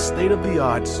 The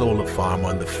state-of-the-art solar farm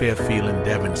on the Fairfield and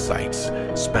Devon sites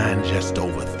spans just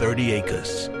over 30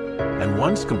 acres, and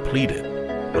once completed,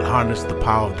 will harness the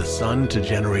power of the sun to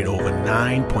generate over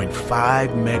 9.5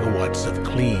 megawatts of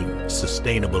clean,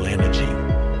 sustainable energy.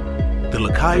 The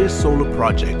Lucaya Solar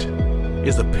Project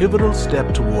is a pivotal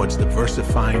step towards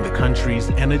diversifying the country's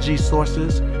energy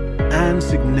sources and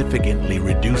significantly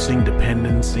reducing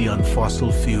dependency on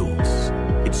fossil fuels.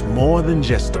 It's more than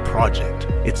just a project.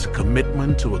 It's a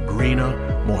commitment to a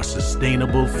greener, more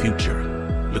sustainable future.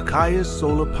 Lucaya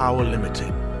Solar Power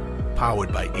Limited,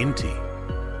 powered by Inti,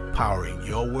 powering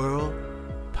your world,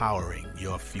 powering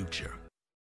your future.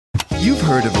 You've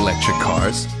heard of electric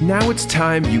cars. Now it's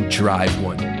time you drive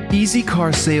one. Easy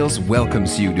Car Sales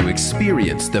welcomes you to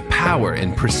experience the power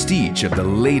and prestige of the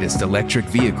latest electric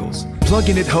vehicles. Plug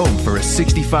in at home for a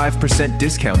 65%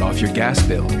 discount off your gas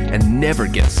bill and never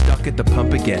get stuck at the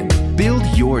pump again. Build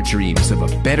your dreams of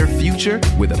a better future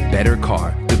with a better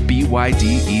car, the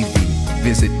BYD EV.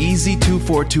 Visit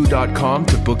easy242.com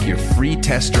to book your free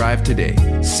test drive today.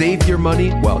 Save your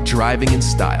money while driving in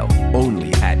style,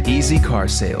 only at Easy Car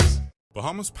Sales.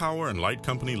 Bahamas Power and Light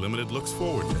Company Limited looks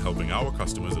forward to helping our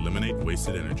customers eliminate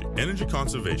wasted energy. Energy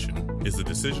conservation is the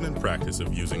decision and practice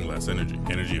of using less energy.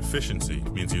 Energy efficiency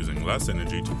means using less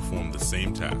energy to perform the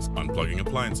same task, unplugging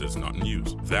appliances not in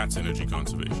use. That's energy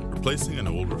conservation. Replacing an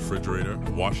old refrigerator,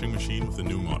 washing machine with a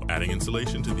new model, adding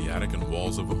insulation to the attic and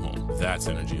walls of a home. That's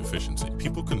energy efficiency.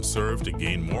 People conserve to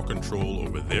gain more control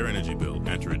over their energy bill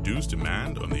and to reduce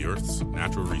demand on the Earth's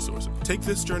natural resources. Take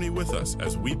this journey with us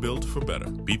as we build for better.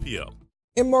 BPL.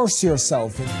 Immerse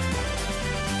yourself in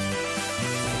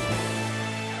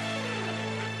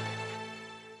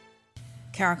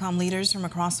CARICOM leaders from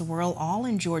across the world all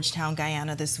in Georgetown,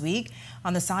 Guyana this week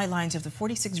on the sidelines of the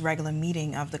 46th regular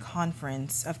meeting of the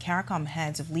Conference of CARICOM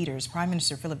Heads of Leaders. Prime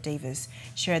Minister Philip Davis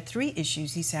shared 3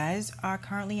 issues he says are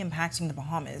currently impacting the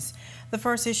Bahamas. The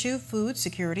first issue, food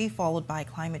security, followed by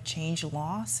climate change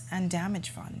loss and damage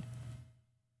fund.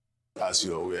 As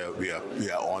you're aware, we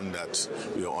are on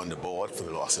the board for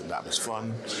the Loss and Damage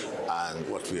Fund, and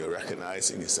what we are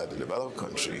recognizing is that the developed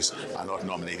countries are not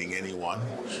nominating anyone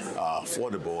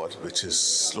for the board, which is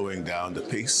slowing down the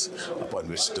pace upon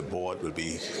which the board will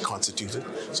be constituted,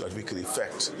 so that we can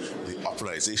effect the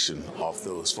authorization of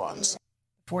those funds.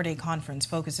 The 4-day conference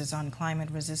focuses on climate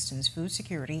resistance, food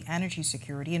security, energy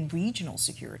security, and regional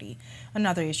security.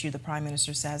 Another issue the Prime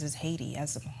Minister says is Haiti,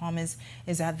 as the Bahamas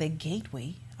is at the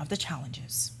gateway of the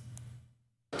challenges.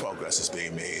 Progress is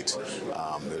being made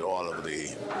with all of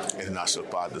the international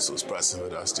partners who's present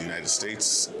with us, the United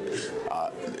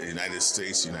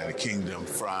States, United Kingdom,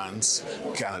 France,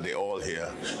 Canada, all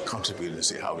here contributing to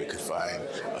see how we could find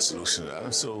a solution to that.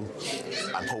 And so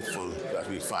I'm hopeful that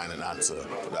we'll find an answer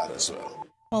for that as well.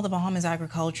 Well, the Bahamas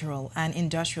Agricultural and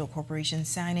Industrial Corporation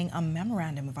signing a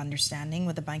memorandum of understanding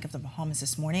with the Bank of the Bahamas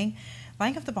this morning.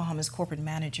 Bank of the Bahamas Corporate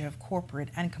Manager of Corporate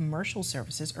and Commercial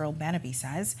Services, Earl Banaby,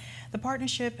 says the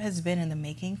partnership has been in the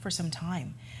making for some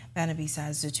time. Banaby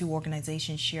says the 2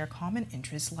 organizations share common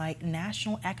interests like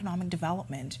national economic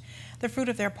development. The fruit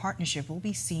of their partnership will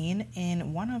be seen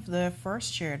in one of the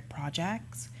first shared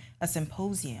projects, a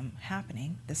symposium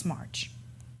happening this March.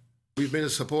 We've been a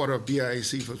supporter of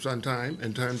BIAC for some time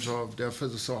in terms of their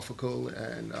philosophical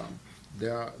and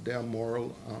their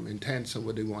moral intents of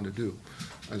what they want to do.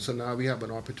 And so now we have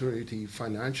an opportunity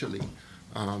financially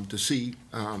to see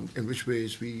in which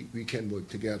ways we can work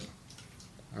together.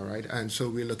 All right, and so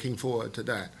we're looking forward to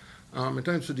that. In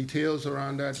terms of details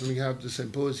around that, when we have the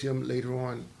symposium later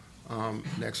on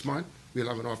next month, we'll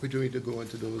have an opportunity to go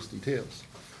into those details.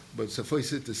 But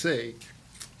suffice it to say,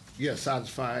 yes,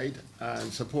 satisfied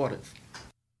and supportive.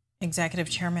 Executive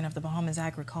Chairman of the Bahamas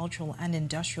Agricultural and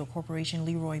Industrial Corporation,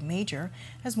 Leroy Major,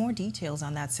 has more details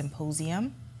on that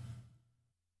symposium.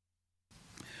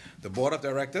 The Board of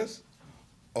Directors,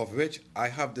 of which I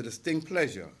have the distinct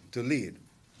pleasure to lead,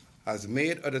 has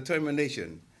made a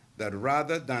determination that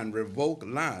rather than revoke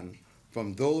land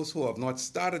from those who have not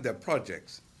started their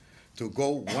projects, to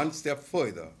go one step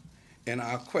further in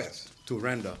our quest to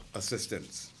render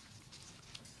assistance.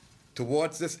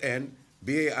 Towards this end,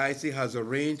 BAIC has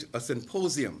arranged a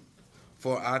symposium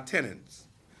for our tenants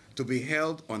to be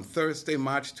held on Thursday,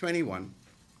 March 21,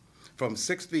 from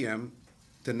 6 p.m.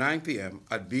 to 9 p.m.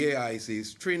 at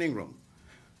BAIC's training room,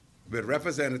 with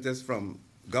representatives from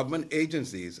government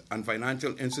agencies, and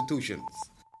financial institutions.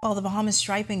 Well, the Bahamas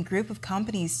Striping group of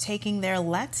companies taking their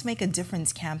Let's Make a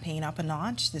Difference campaign up a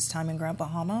notch, this time in Grand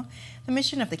Bahama. The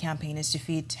mission of the campaign is to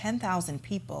feed 10,000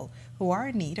 people who are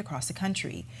in need across the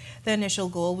country. The initial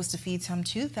goal was to feed some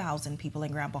 2,000 people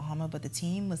in Grand Bahama, but the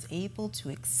team was able to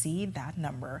exceed that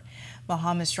number.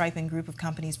 Bahamas Striping group of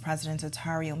companies President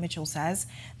Otario Mitchell says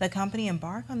the company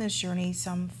embarked on this journey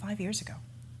some 5 years ago.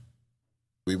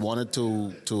 We wanted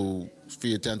to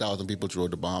feed 10,000 people throughout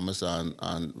the Bahamas,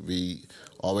 and we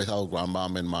always have Grand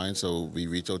Bahama in mind, so we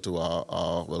reached out to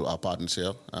our partners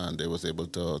here, and they was able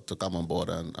to come on board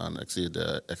and exceed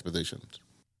their expectations.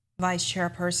 Vice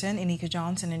Chairperson Inika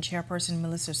Johnson and Chairperson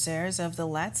Melissa Sayers of the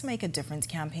Let's Make a Difference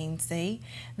campaign say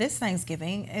this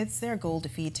Thanksgiving, it's their goal to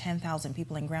feed 10,000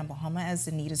 people in Grand Bahama as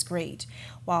the need is great,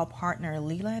 while partner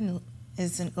Lang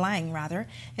is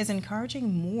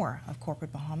encouraging more of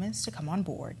corporate Bahamas to come on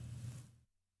board.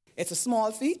 It's a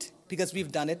small feat because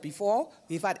we've done it before.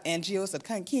 We've had NGOs that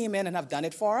came in and have done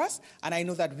it for us, and I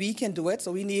know that we can do it,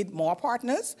 so we need more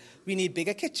partners, we need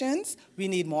bigger kitchens, we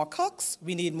need more cooks,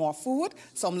 we need more food.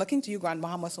 So I'm looking to you, Grand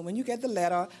Bahama, so when you get the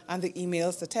letter and the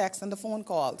emails, the texts and the phone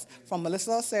calls from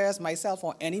Melissa Sayers, myself,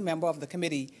 or any member of the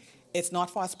committee, it's not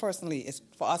for us personally, it's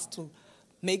for us to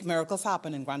make miracles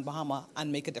happen in Grand Bahama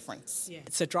and make a difference. Yeah.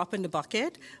 It's a drop in the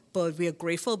bucket, but we are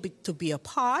grateful to be a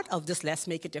part of this Let's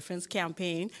Make a Difference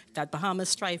campaign that Bahamas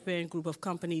Striping group of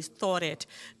companies thought it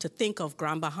to think of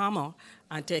Grand Bahama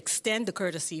and to extend the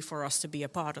courtesy for us to be a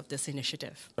part of this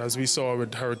initiative. As we saw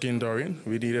with Hurricane Dorian,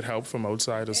 we needed help from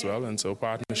outside as well, and so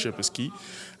partnership is key.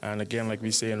 And again, like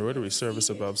we say in Rotary, service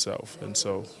above self. And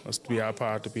so let's be our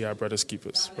part to be our brothers'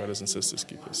 keepers, brothers and sisters'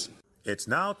 keepers. It's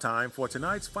now time for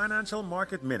tonight's Financial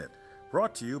Market Minute,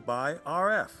 brought to you by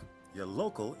RF, your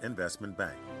local investment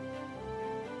bank.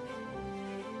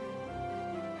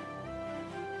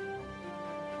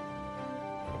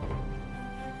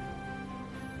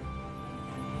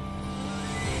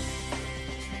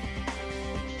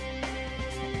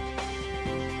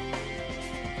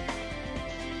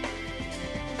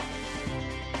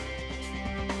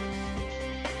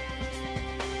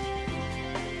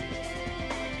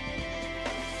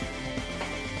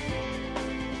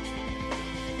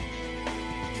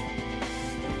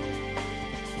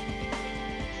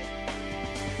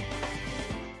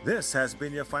 This has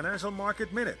been your Financial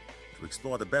Market Minute. To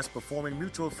explore the best performing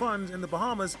mutual funds in the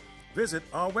Bahamas, visit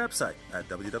our website at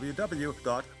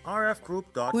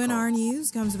www.rfgroup.com. When our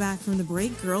news comes back from the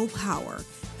break, Girl Power,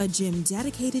 a gym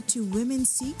dedicated to women,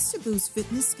 seeks to boost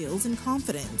fitness skills and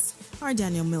confidence. Our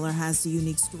Daniel Miller has the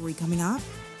unique story coming up.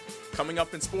 Coming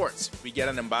up in sports, we get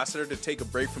an ambassador to take a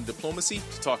break from diplomacy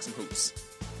to talk some hoops.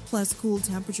 Plus, cool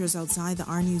temperatures outside the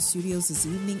Our News studios this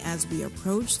evening as we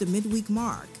approach the midweek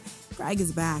mark. Greg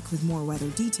is back with more weather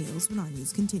details when Our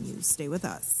News continues. Stay with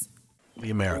us.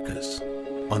 The Americas,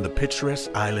 on the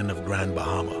picturesque island of Grand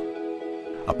Bahama,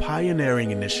 a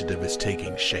pioneering initiative is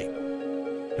taking shape.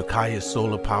 Lucaya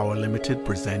Solar Power Limited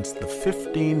presents the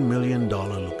 $15 million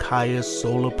Lucaya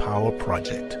Solar Power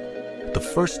Project, the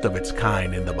first of its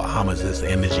kind in the Bahamas'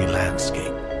 energy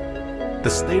landscape. The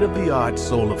state-of-the-art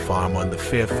solar farm on the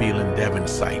Fairfield and Devon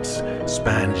sites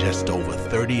spans just over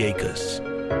 30 acres,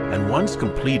 and once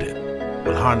completed,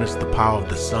 will harness the power of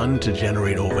the sun to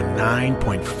generate over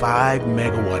 9.5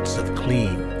 megawatts of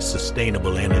clean,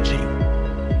 sustainable energy.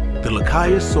 The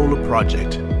Lucaya Solar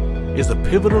Project is a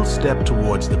pivotal step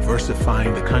towards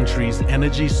diversifying the country's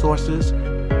energy sources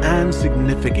and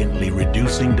significantly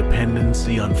reducing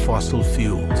dependency on fossil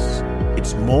fuels.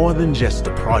 It's more than just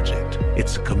a project.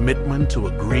 It's a commitment to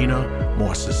a greener,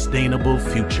 more sustainable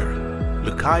future.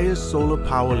 Lucaya Solar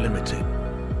Power Limited,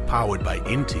 powered by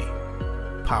Inti,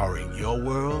 powering your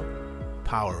world,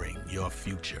 powering your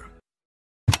future.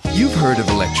 You've heard of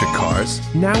electric cars.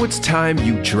 Now it's time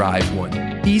you drive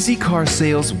one. Easy Car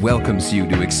Sales welcomes you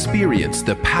to experience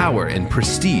the power and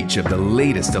prestige of the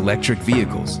latest electric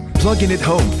vehicles. Plug in at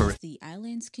home for The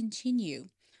islands continue.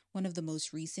 One of the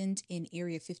most recent in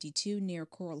Area 52 near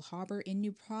Coral Harbor in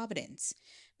New Providence.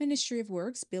 Ministry of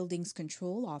Works Buildings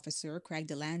Control Officer Craig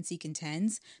Delancey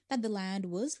contends that the land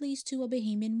was leased to a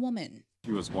Bahamian woman.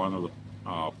 She was one of the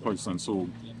persons who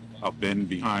have been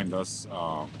behind us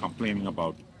complaining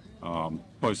about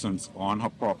persons on her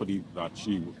property that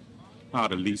she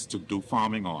had a lease to do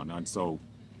farming on. And so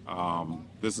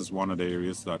this is one of the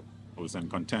areas that was in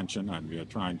contention, and we are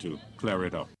trying to clear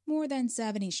it up. More than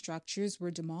 70 structures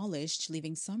were demolished,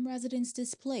 leaving some residents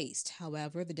displaced.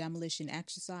 However, the demolition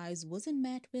exercise wasn't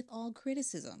met with all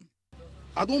criticism.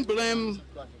 I don't blame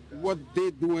what they're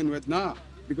doing right now,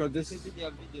 because this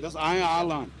Iron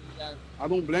Island. I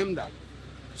don't blame that.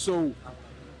 So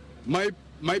my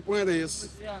My point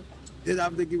is, they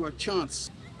have to give a chance.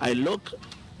 I look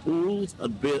who's a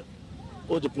bit,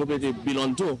 or the property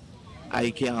belong to,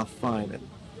 I can't find it.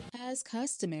 As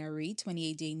customary,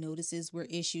 28-day notices were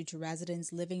issued to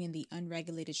residents living in the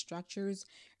unregulated structures,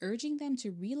 urging them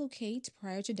to relocate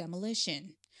prior to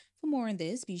demolition. For more on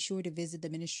this, be sure to visit the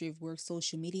Ministry of Work's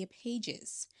social media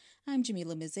pages. I'm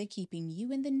Jamila Mize, keeping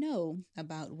you in the know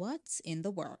about what's in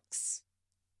the works.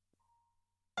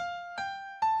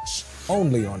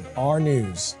 Only on Our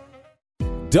News.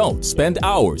 Don't spend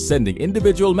hours sending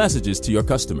individual messages to your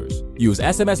customers. Use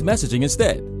SMS messaging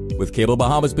instead. With Cable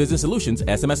Bahamas Business Solutions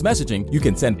SMS messaging, you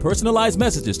can send personalized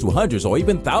messages to hundreds or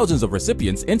even thousands of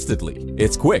recipients instantly.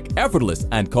 It's quick, effortless,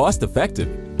 and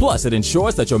cost-effective. Plus, it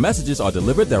ensures that your messages are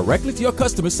delivered directly to your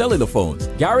customers' cellular phones,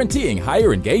 guaranteeing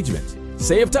higher engagement.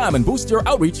 Save time and boost your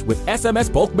outreach with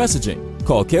SMS bulk messaging.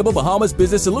 Call Cable Bahamas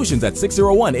Business Solutions at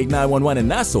 601-8911 in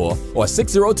Nassau or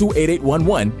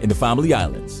 602-8811 in the Family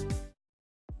Islands.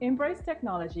 Embrace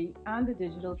technology and the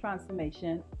digital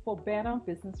transformation for better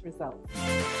business results.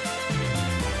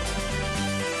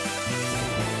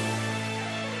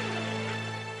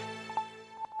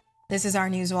 This is Our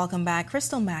News. Welcome back.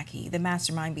 Crystal Mackey, the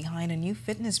mastermind behind a new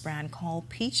fitness brand called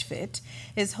Peach Fit,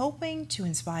 is hoping to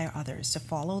inspire others to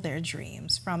follow their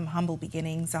dreams. From humble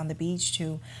beginnings on the beach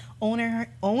to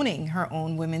owning her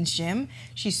own women's gym,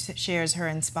 she shares her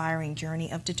inspiring journey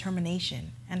of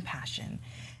determination and passion.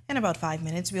 In about 5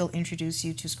 minutes, we'll introduce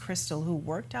you to Crystal, who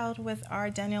worked out with our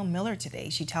Danielle Miller today.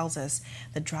 She tells us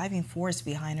the driving force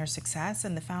behind her success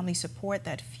and the family support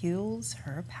that fuels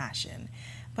her passion.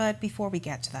 But before we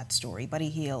get to that story, Buddy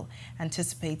Hield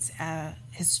anticipates a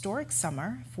historic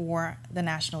summer for the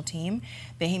national team.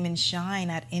 Bahamians shine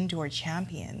at indoor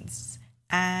champions.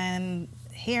 And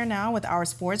here now with Our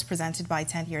Sports, presented by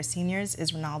 10th year seniors,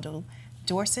 is Ronaldo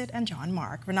Dorset and John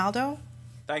Mark. Ronaldo?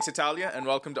 Thanks, Italia, and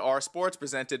welcome to Our Sports,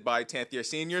 presented by 10th year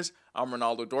seniors. I'm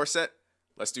Ronaldo Dorset.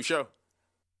 Let's do show.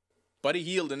 Buddy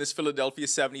Hield and his Philadelphia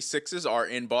 76ers are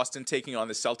in Boston taking on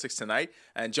the Celtics tonight,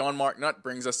 and John Mark Nutt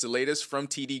brings us the latest from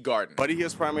TD Garden. Buddy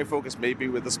Hield's primary focus may be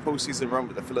with this postseason run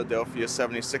with the Philadelphia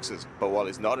 76ers, but while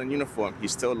he's not in uniform,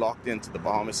 he's still locked into the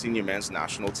Bahamas senior men's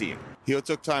national team. Hield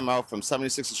took time out from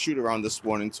 76ers shoot-around this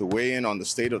morning to weigh in on the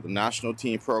state of the national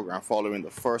team program following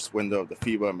the first window of the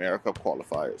FIBA America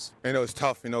qualifiers. You know, it's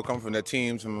tough, coming from the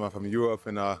teams from Europe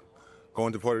and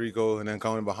going to Puerto Rico and then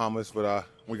coming to Bahamas, but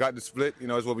we got the split,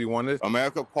 is what we wanted.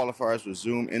 America qualifiers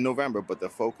resume in November, but the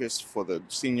focus for the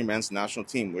senior men's national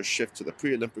team will shift to the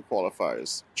pre-Olympic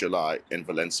qualifiers, July in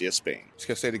Valencia, Spain. Just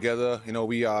gotta stay together.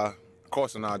 We of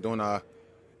course, are not doing our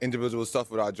individual stuff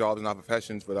with our jobs and our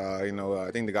professions, but I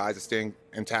think the guys are staying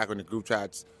intact in the group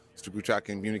chats. So the group chat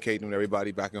communicating with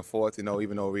everybody back and forth,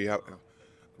 even though we have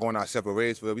going our separate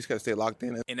ways, but we just got to stay locked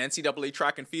in. In NCAA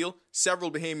track and field, several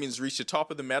Bahamians reached the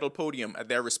top of the medal podium at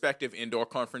their respective indoor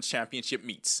conference championship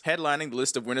meets. Headlining the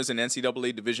list of winners in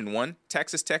NCAA Division I,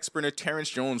 Texas Tech sprinter Terrence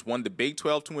Jones won the Big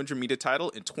 12 200-meter title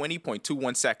in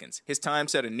 20.21 seconds. His time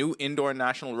set a new indoor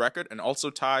national record and also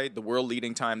tied the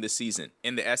world-leading time this season.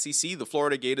 In the SEC, the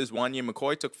Florida Gators' Wanya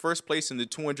McCoy took first place in the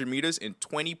 200 meters in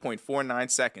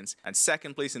 20.49 seconds and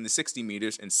second place in the 60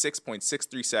 meters in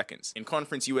 6.63 seconds. In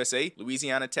Conference USA,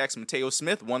 Louisiana Tech's Mateo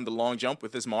Smith won the long jump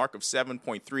with his mark of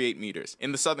 7.38 meters.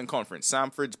 In the Southern Conference,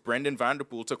 Samford's Brendan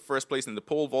Vanderpool took first place in the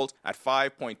pole vault at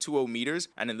 5.20 meters,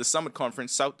 and in the Summit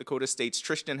Conference, South Dakota State's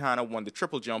Tristan Hanna won the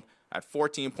triple jump at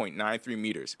 14.93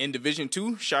 meters. In Division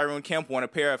II, Chiron Kemp won a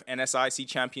pair of NSIC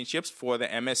championships for the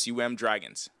MSUM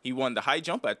Dragons. He won the high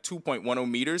jump at 2.10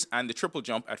 meters and the triple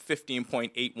jump at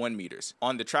 15.81 meters.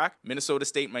 On the track, Minnesota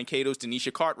State Mankato's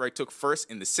Denisha Cartwright took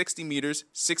first in the 60 meters,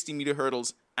 60-meter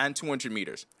hurdles, and 200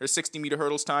 meters. Her 60-meter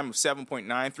hurdles time of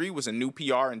 7.93 was a new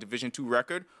PR and Division II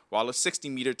record, while a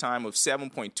 60-meter time of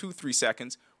 7.23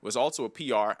 seconds was also a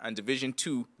PR and Division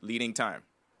II leading time.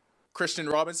 Christian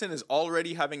Robinson is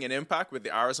already having an impact with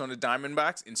the Arizona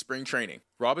Diamondbacks in spring training.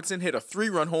 Robinson hit a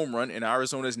 3-run home run in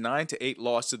Arizona's 9-8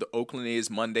 loss to the Oakland A's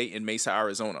Monday in Mesa,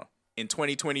 Arizona. In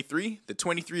 2023, the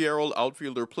 23-year-old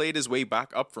outfielder played his way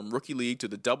back up from rookie league to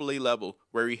the AA level,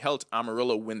 where he helped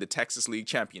Amarillo win the Texas League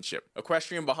Championship.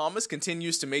 Equestrian Bahamas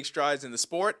continues to make strides in the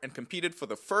sport and competed for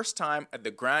the first time at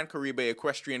the Grand Caribe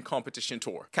Equestrian Competition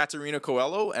Tour. Katerina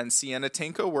Coelho and Sienna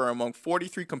Tinka were among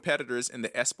 43 competitors in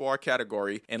the Espoir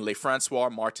category in Le Francois,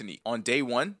 Martinique. On day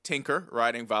 1, Tinker,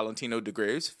 riding Valentino de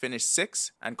Graves, finished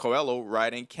 6th, and Coelho,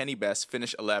 riding Kenny Best,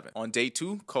 finished 11th. On day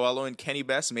 2, Coelho and Kenny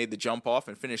Best made the jump off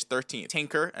and finished 13th.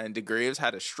 Tinker and de Graves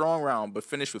had a strong round but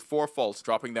finished with 4 faults,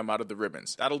 dropping them out of the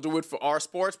ribbons. That'll do it for Our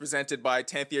Sports, presented by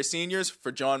 10th year seniors. For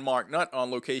John Mark Nutt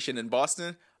on location in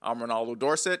Boston, I'm Ronaldo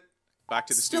Dorset. Back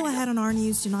to the Still studio. ahead on our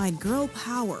news tonight, girl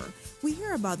power. We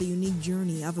hear about the unique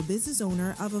journey of a business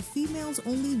owner of a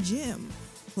females-only gym.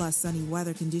 Plus sunny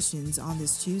weather conditions on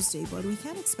this Tuesday, but we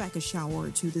can expect a shower or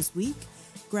two this week.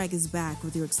 Greg is back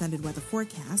with your extended weather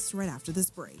forecast right after this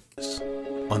break.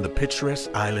 On the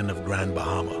picturesque island of Grand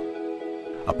Bahama,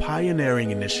 a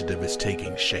pioneering initiative is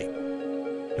taking shape.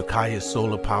 Lucaya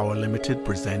Solar Power Limited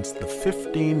presents the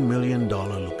 $15 million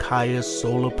Lucaya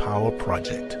Solar Power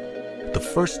Project, the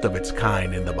first of its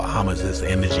kind in the Bahamas'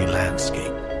 energy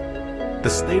landscape. The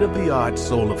state-of-the-art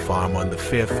solar farm on the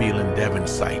Fairfield and Devon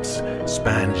sites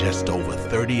spans just over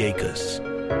 30 acres,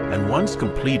 and once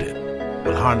completed,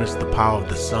 will harness the power of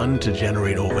the sun to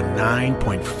generate over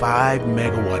 9.5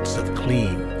 megawatts of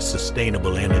clean,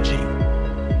 sustainable energy.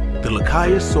 The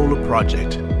Lucaya Solar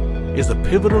Project is a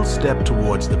pivotal step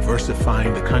towards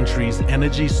diversifying the country's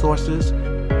energy sources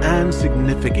and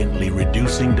significantly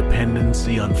reducing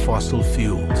dependency on fossil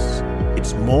fuels.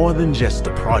 It's more than just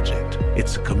a project.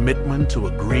 It's a commitment to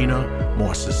a greener,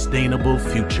 more sustainable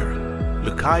future.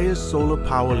 Lucaya Solar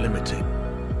Power Limited,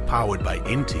 powered by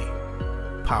Inti,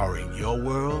 powering your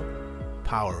world,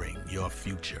 powering your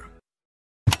future.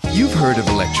 You've heard of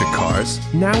electric cars.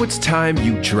 Now it's time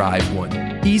you drive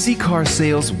one. Easy Car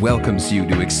Sales welcomes you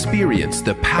to experience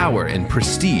the power and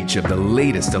prestige of the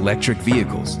latest electric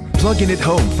vehicles. Plug in at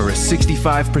home for a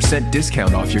 65%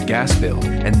 discount off your gas bill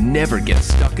and never get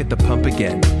stuck at the pump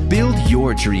again. Build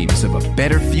your dreams of a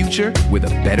better future with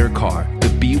a better car, the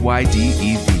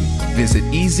BYD EV. Visit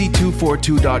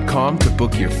easy242.com to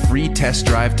book your free test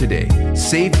drive today.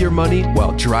 Save your money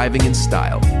while driving in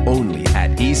style, only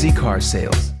at Easy Car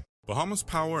Sales. Bahamas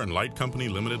Power and Light Company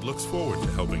Limited looks forward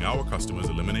to helping our customers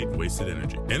eliminate wasted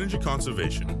energy. Energy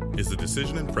conservation is the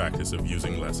decision and practice of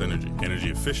using less energy. Energy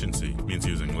efficiency means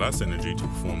using less energy to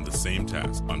perform the same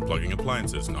task, unplugging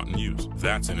appliances not in use.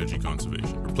 That's energy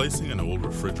conservation. Replacing an old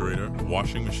refrigerator,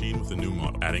 washing machine with a new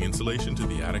model, adding insulation to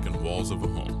the attic and walls of a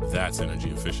home. That's energy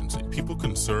efficiency. People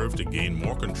conserve to gain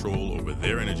more control over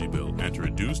their energy bill and to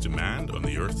reduce demand on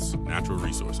the Earth's natural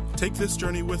resources. Take this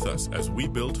journey with us as we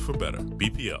build for better.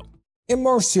 BPL.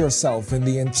 Immerse yourself in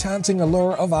the enchanting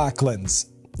allure of Acklands.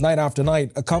 Night after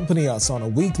night, accompany us on a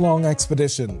week-long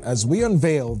expedition as we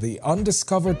unveil the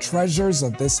undiscovered treasures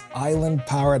of this island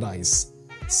paradise.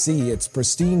 See its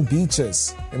pristine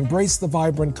beaches, embrace the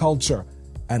vibrant culture,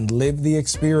 and live the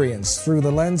experience through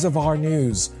the lens of our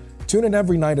news. Tune in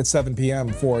every night at 7 p.m.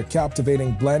 for a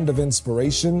captivating blend of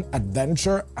inspiration,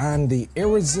 adventure, and the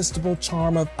irresistible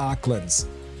charm of Acklands.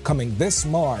 Coming this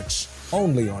March,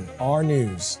 only on Our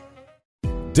News.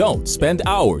 Don't spend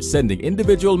hours sending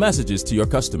individual messages to your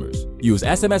customers. Use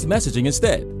SMS messaging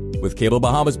instead. With Cable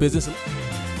Bahamas Business.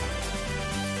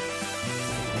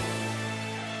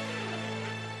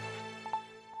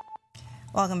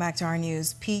 Welcome back to our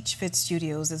news. Peach Fit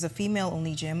Studios is a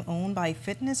female-only gym owned by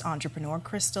fitness entrepreneur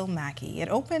Crystal Mackey. It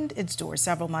opened its doors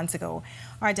several months ago.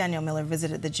 Our Daniel Miller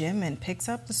visited the gym and picks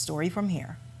up the story from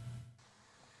here.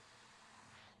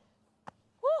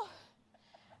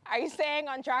 Are you staying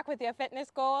on track with your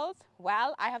fitness goals?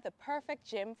 Well, I have the perfect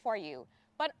gym for you,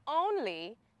 but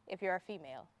only if you're a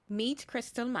female. Meet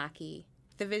Crystal Mackey,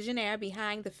 the visionary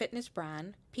behind the fitness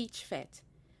brand Peach Fit.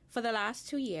 For the last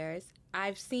 2 years,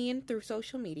 I've seen through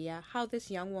social media how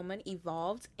this young woman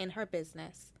evolved in her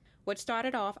business. What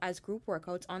started off as group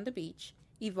workouts on the beach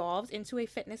evolved into a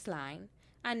fitness line,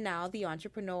 and now the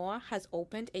entrepreneur has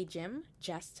opened a gym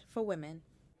just for women.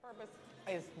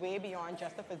 Is way beyond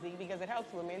just the physique because it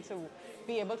helps women to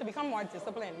be able to become more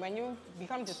disciplined. When you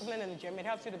become disciplined in the gym, it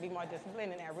helps you to be more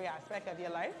disciplined in every aspect of your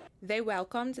life. They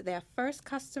welcomed their first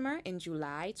customer in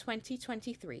July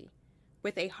 2023.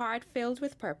 With a heart filled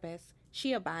with purpose,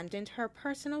 she abandoned her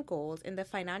personal goals in the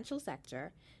financial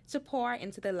sector to pour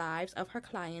into the lives of her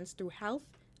clients through health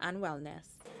and wellness.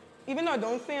 Even though I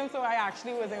don't seem so, I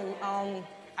actually was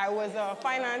I was a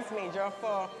finance major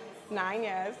for 9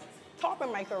 years. Top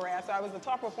in my career, so I was the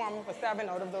top performer for 7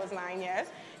 out of those 9 years.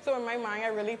 So in my mind, I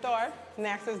really thought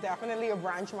next is definitely a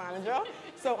branch manager.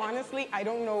 So honestly, I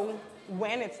don't know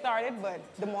when it started, but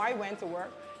the more I went to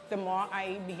work, the more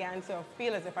I began to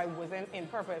feel as if I wasn't in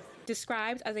purpose.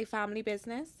 Described as a family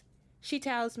business, she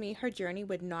tells me her journey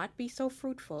would not be so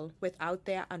fruitful without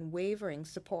their unwavering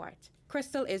support.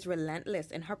 Crystal is relentless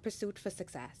in her pursuit for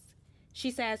success. She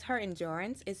says her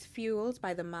endurance is fueled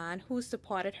by the man who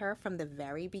supported her from the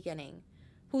very beginning,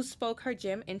 who spoke her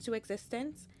gym into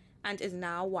existence and is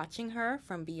now watching her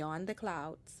from beyond the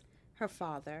clouds, her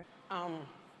father.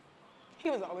 He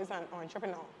was always an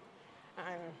entrepreneur.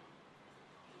 And,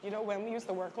 you know, when we used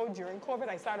to work out during COVID,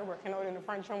 I started working out in the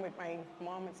front room with my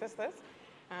mom and sisters.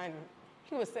 And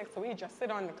he was sick, so he'd just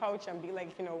sit on the couch and be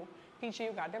like, you know, Peachy,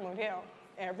 you got them out here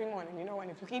every morning, you know,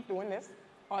 and if you keep doing this,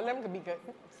 all of them could be good.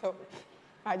 So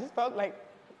I just felt like,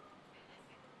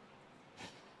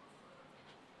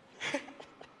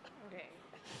 Okay.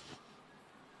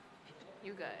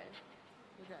 You good.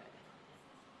 You good.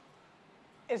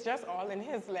 it's just all in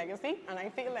his legacy, and I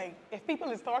feel like if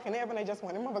people is talking there, and I just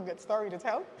want him to have a good story to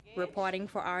tell. Reporting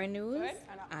for Our News,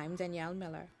 I'm Danielle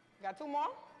Miller. Got 2 more?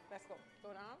 Let's go. Go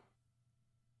down.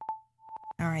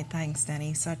 All right, thanks,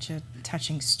 Danny. Such a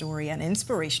touching story, an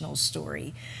inspirational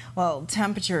story. Well,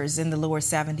 temperatures in the lower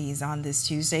 70s on this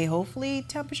Tuesday. Hopefully,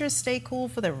 temperatures stay cool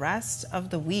for the rest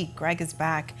of the week. Greg is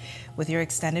back with your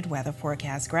extended weather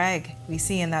forecast. Greg, we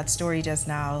see in that story just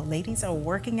now, ladies are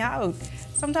working out.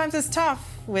 Sometimes it's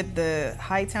tough with the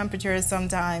high temperatures.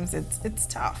 Sometimes it's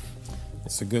tough.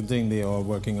 It's a good thing they're all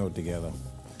working out together.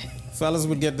 Fellas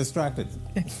would get distracted.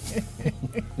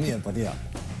 Yeah.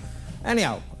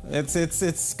 Anyhow,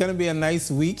 it's going to be a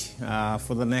nice week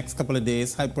for the next couple of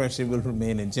days. High pressure will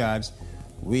remain in charge.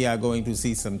 We are going to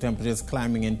see some temperatures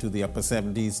climbing into the upper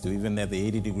 70s to even at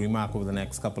the 80-degree mark over the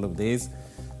next couple of days.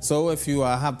 So if you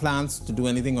have plans to do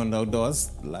anything on the outdoors,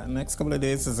 the next couple of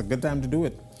days is a good time to do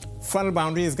it. Frontal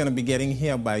boundary is going to be getting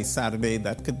here by Saturday.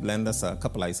 That could lend us a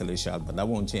couple isolated showers, but that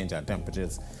won't change our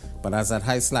temperatures. But as that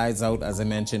high slides out, as I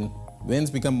mentioned, winds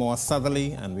become more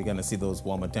southerly, and we're going to see those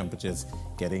warmer temperatures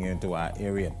getting into our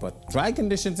area. But dry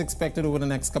conditions expected over the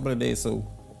next couple of days, so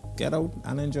get out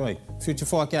and enjoy. Future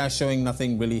forecast showing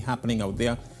nothing really happening out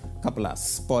there. A couple of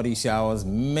spotty showers,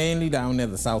 mainly down near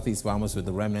the southeast Bahamas with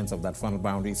the remnants of that frontal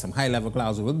boundary. Some high-level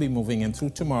clouds will be moving in through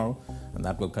tomorrow, and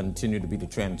that will continue to be the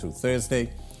trend through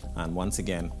Thursday. And once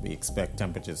again, we expect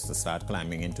temperatures to start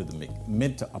climbing into the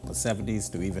mid to upper 70s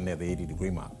to even near the 80-degree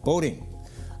mark. Boating.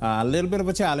 A little bit of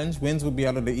a challenge. Winds will be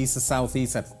out of the east to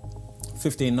southeast at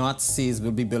 15 knots. Seas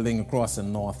will be building across the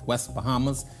northwest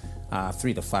Bahamas,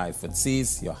 3 to 5 foot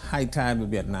seas. Your high tide will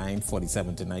be at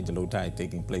 9:47 tonight. The low tide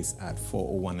taking place at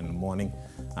 4:01 in the morning.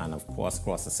 And of course,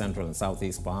 across the central and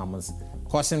southeast Bahamas.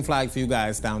 Caution flag for you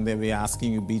guys down there. We're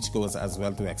asking you beachgoers as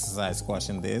well to exercise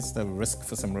caution. There's the risk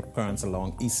for some rip currents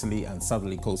along easterly and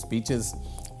southerly coast beaches.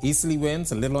 Easterly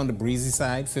winds, a little on the breezy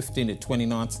side, 15 to 20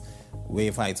 knots.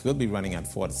 Wave heights will be running at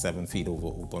 4 to 7 feet over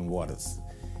open waters.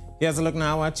 Here's a look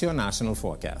now at your national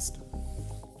forecast.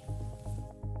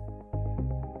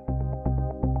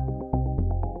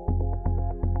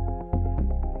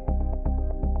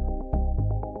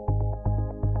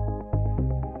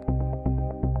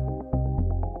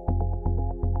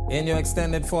 In your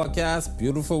extended forecast,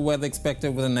 beautiful weather expected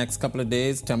over the next couple of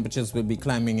days. Temperatures will be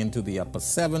climbing into the upper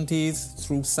 70s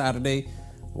through Saturday.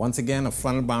 Once again, a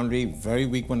frontal boundary, very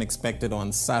weak one expected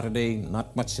on Saturday.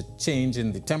 Not much change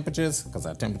in the temperatures because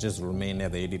our temperatures will remain near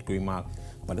the 80-degree mark.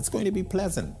 But it's going to be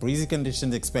pleasant. Breezy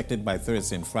conditions expected by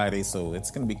Thursday and Friday, so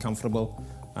it's going to be comfortable.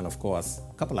 And of course,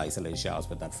 a couple isolated showers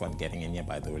with that front getting in here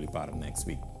by the early part of next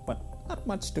week. But not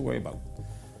much to worry about.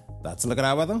 That's a look at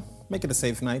our weather. Make it a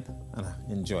safe night and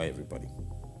enjoy, everybody.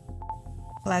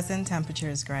 Pleasant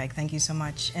temperatures, Greg. Thank you so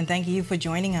much. And thank you for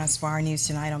joining us for Our News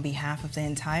Tonight on behalf of the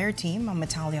entire team. I'm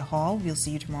Natalia Hall. We'll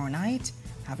see you tomorrow night.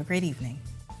 Have a great evening.